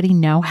already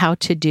know how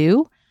to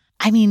do?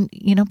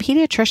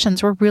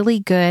 Pediatricians were really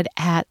good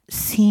at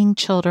seeing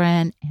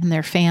children and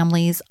their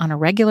families on a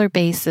regular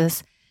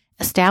basis,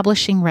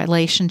 establishing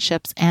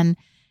relationships, and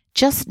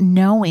just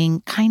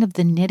knowing kind of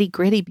the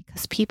nitty-gritty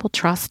because people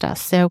trust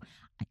us. So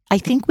I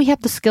think we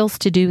have the skills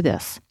to do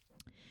this.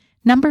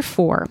 Number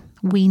 4,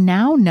 we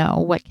now know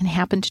what can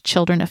happen to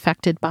children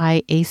affected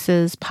by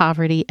ACEs,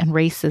 poverty, and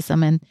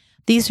racism, and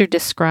these are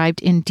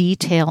described in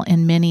detail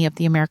in many of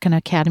the American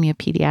Academy of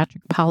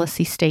Pediatric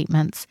policy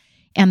statements,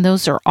 and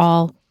those are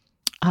all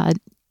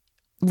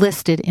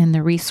listed in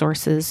the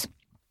resources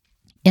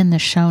in the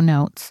show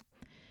notes.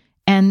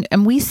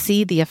 And we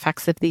see the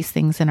effects of these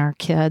things in our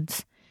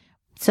kids.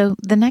 So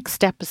the next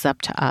step is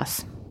up to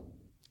us.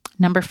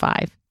 Number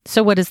 5.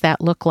 So what does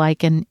that look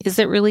like? And is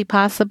it really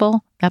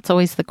possible? That's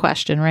always the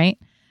question, right?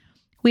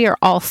 We are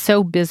all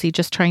so busy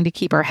just trying to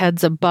keep our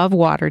heads above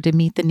water to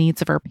meet the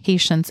needs of our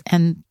patients.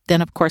 And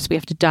then, of course, we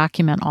have to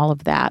document all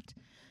of that,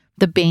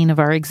 the bane of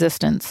our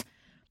existence.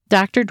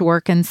 Dr.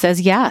 Dworkin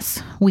says,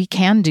 yes, we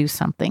can do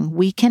something.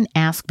 We can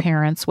ask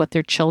parents what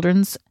their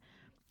children's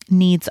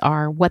needs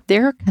are, what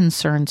their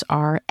concerns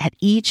are at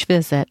each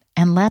visit,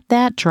 and let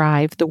that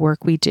drive the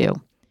work we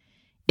do.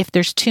 If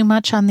there's too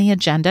much on the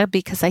agenda,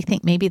 because I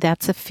think maybe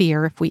that's a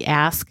fear if we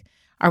ask,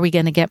 are we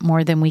going to get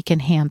more than we can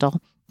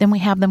handle, then we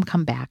have them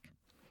come back.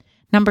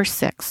 Number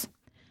 6,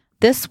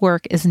 this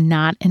work is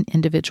not an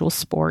individual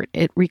sport.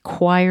 It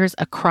requires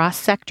a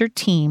cross-sector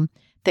team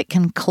that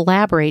can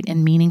collaborate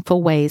in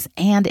meaningful ways,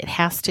 and it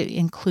has to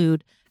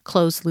include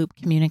closed-loop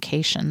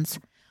communications.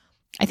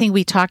 I think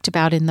we talked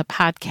about in the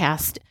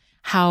podcast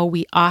how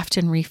we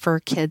often refer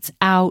kids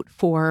out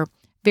for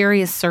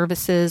various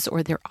services,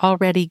 or they're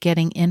already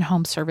getting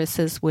in-home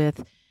services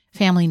with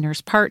family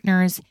nurse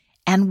partners,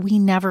 and we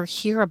never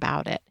hear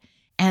about it.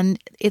 And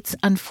it's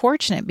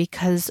unfortunate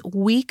because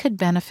we could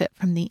benefit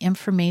from the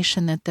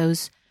information that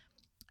those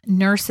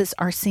nurses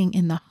are seeing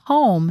in the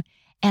home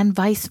and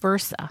vice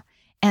versa.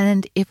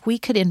 And if we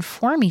could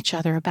inform each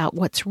other about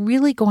what's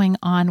really going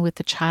on with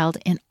the child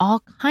in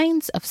all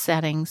kinds of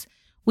settings,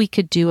 we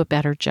could do a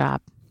better job.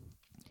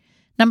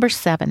 Number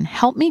 7,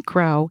 Help Me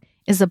Grow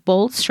is a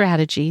bold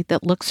strategy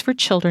that looks for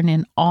children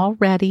in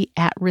already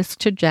at-risk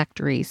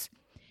trajectories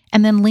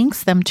and then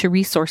links them to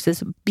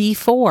resources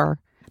before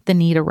the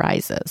need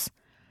arises.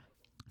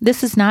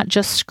 This is not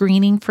just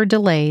screening for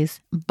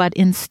delays, but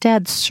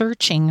instead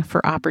searching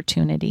for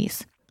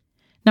opportunities.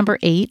 Number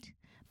 8,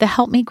 the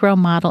Help Me Grow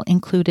model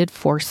included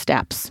 4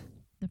 steps.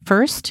 The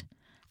first,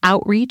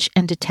 outreach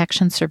and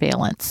detection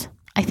surveillance.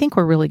 I think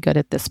we're really good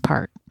at this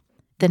part.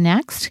 The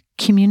next,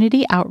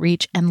 community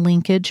outreach and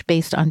linkage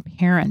based on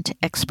parent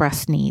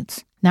expressed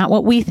needs. Not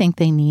what we think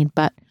they need,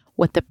 but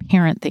what the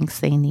parent thinks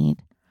they need.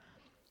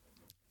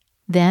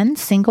 Then,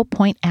 single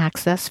point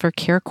access for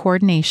care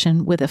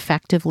coordination with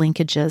effective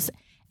linkages.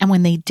 And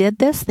when they did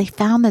this, they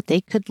found that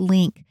they could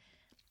link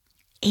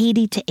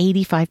 80 to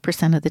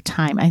 85% of the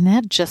time. And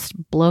that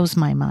just blows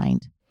my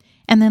mind.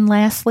 And then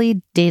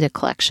lastly, data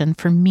collection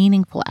for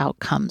meaningful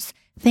outcomes.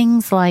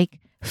 Things like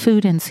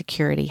food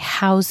insecurity,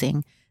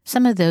 housing,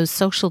 some of those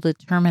social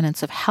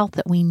determinants of health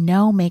that we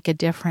know make a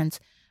difference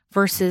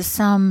versus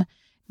some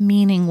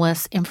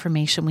meaningless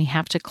information we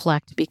have to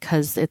collect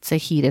because it's a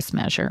HEDIS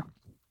measure.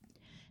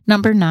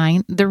 Number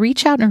 9, the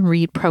Reach Out and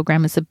Read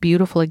program is a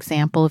beautiful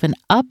example of an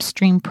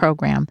upstream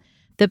program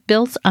that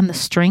builds on the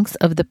strengths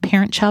of the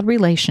parent-child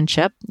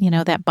relationship,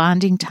 that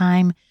bonding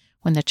time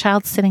when the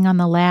child's sitting on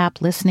the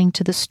lap, listening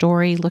to the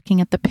story,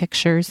 looking at the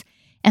pictures,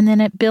 and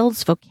then it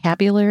builds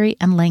vocabulary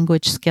and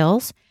language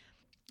skills,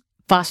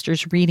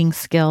 fosters reading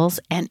skills,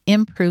 and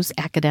improves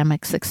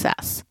academic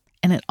success.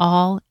 And it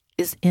all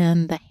is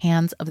in the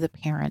hands of the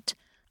parent.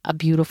 A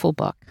beautiful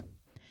book.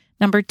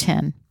 Number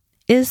 10,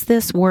 is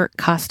this work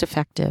cost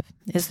effective?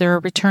 Is there a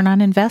return on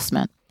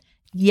investment?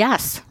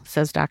 Yes,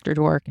 says Dr.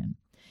 Dworkin.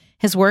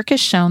 His work has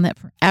shown that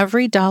for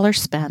every dollar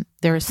spent,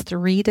 there is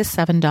 $3 to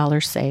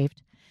 $7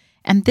 saved.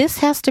 And this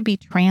has to be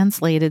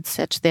translated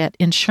such that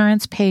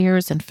insurance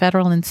payers and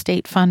federal and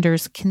state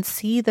funders can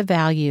see the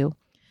value.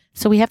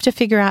 So we have to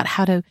figure out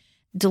how to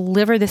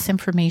deliver this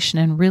information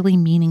in really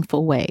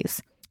meaningful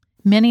ways.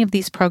 Many of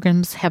these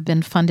programs have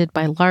been funded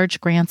by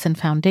large grants and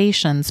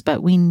foundations,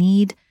 but we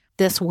need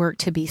this work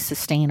to be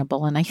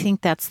sustainable. And I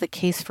think that's the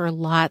case for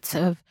lots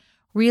of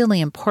really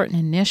important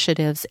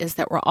initiatives, is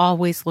that we're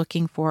always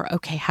looking for,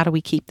 okay, how do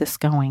we keep this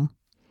going?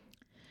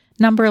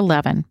 Number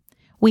 11,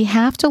 we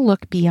have to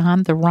look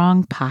beyond the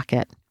wrong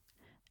pocket.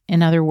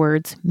 In other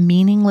words,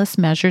 meaningless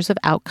measures of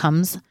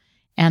outcomes,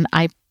 and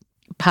I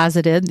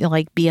posited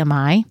like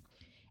BMI,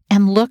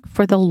 and look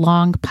for the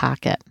long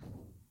pocket.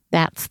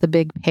 That's the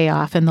big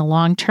payoff and the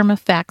long-term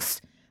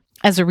effects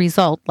as a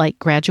result, like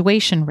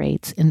graduation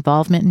rates,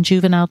 involvement in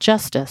juvenile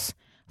justice,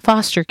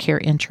 foster care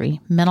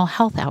entry, mental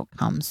health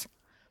outcomes.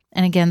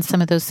 And again,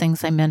 some of those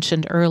things I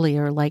mentioned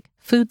earlier, like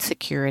food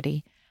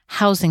security,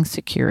 housing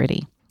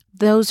security,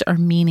 those are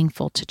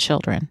meaningful to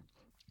children.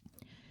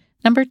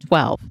 Number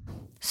 12,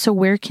 so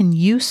where can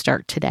you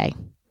start today?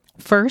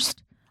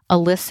 First,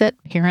 elicit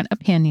parent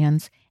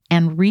opinions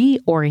and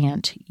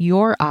reorient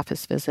your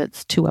office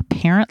visits to a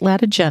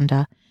parent-led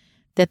agenda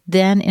that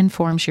then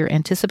informs your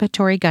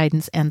anticipatory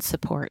guidance and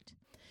support.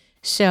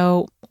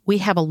 So we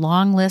have a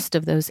long list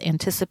of those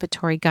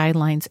anticipatory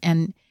guidelines,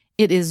 and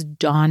it is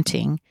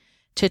daunting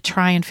to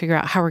try and figure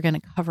out how we're going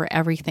to cover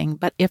everything.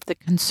 But if the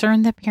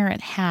concern the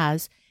parent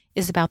has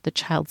is about the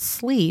child's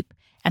sleep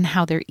and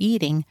how they're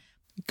eating,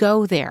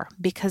 go there,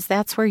 because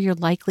that's where you're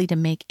likely to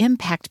make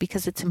impact,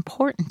 because it's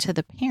important to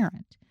the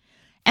parent.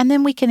 And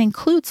then we can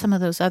include some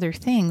of those other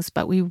things,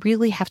 but we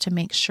really have to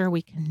make sure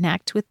we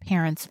connect with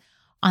parents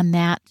on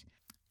that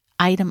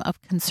item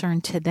of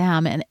concern to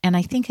them. And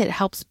I think it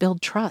helps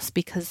build trust,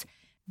 because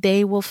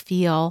they will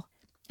feel,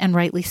 and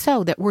rightly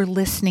so, that we're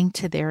listening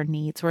to their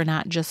needs. We're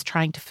not just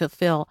trying to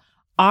fulfill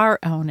our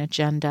own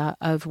agenda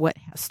of what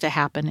has to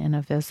happen in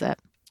a visit.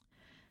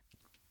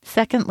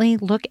 Secondly,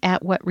 look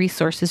at what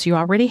resources you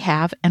already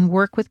have and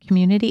work with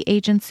community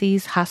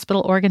agencies,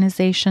 hospital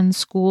organizations,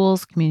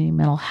 schools, community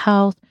mental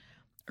health,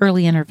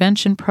 early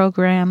intervention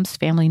programs,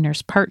 family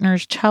nurse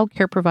partners, child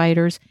care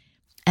providers,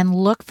 and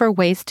look for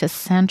ways to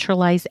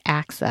centralize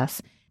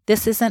access.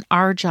 This isn't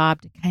our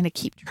job to kind of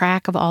keep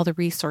track of all the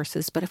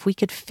resources, but if we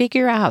could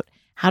figure out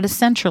how to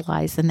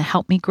centralize, and the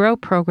Help Me Grow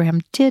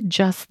program did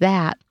just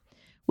that,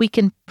 we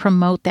can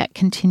promote that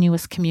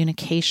continuous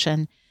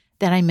communication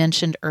that I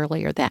mentioned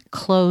earlier, that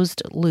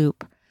closed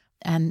loop,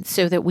 and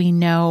so that we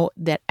know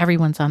that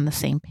everyone's on the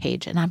same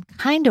page. And I'm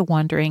kind of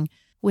wondering,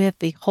 with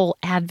the whole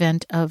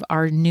advent of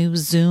our new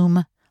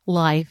Zoom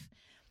life,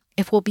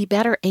 if we'll be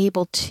better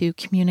able to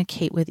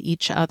communicate with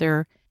each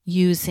other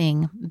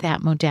using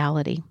that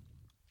modality.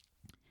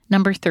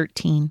 Number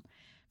 13,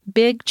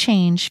 big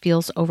change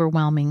feels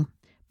overwhelming,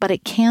 but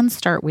it can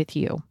start with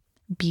you.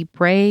 Be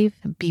brave,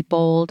 be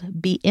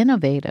bold, be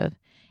innovative,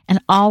 and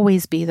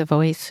always be the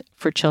voice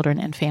for children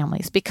and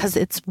families, because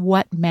it's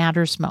what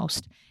matters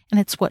most. And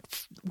it's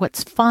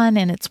what's fun,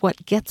 and it's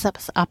what gets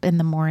us up in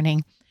the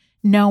morning,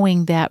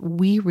 knowing that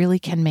we really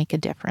can make a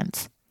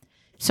difference.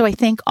 So I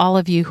thank all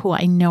of you who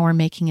I know are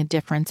making a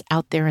difference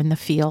out there in the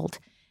field.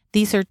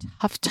 These are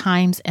tough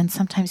times, and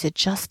sometimes it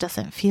just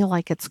doesn't feel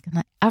like it's going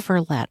to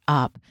ever let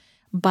up.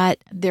 But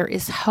there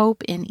is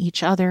hope in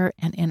each other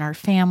and in our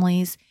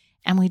families,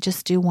 and we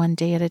just do one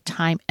day at a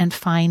time and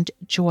find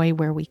joy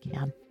where we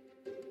can.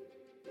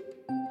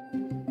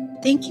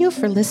 Thank you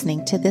for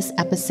listening to this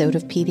episode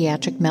of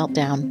Pediatric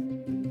Meltdown.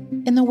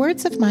 In the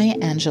words of Maya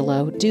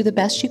Angelou, do the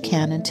best you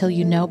can until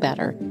you know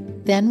better.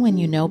 Then when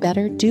you know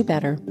better, do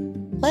better.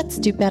 Let's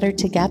do better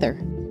together.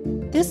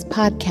 This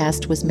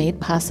podcast was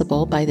made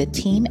possible by the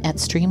team at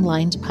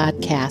Streamlined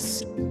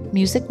Podcasts.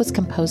 Music was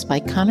composed by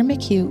Connor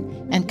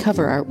McHugh, and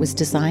cover art was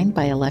designed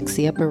by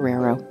Alexia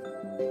Barrero.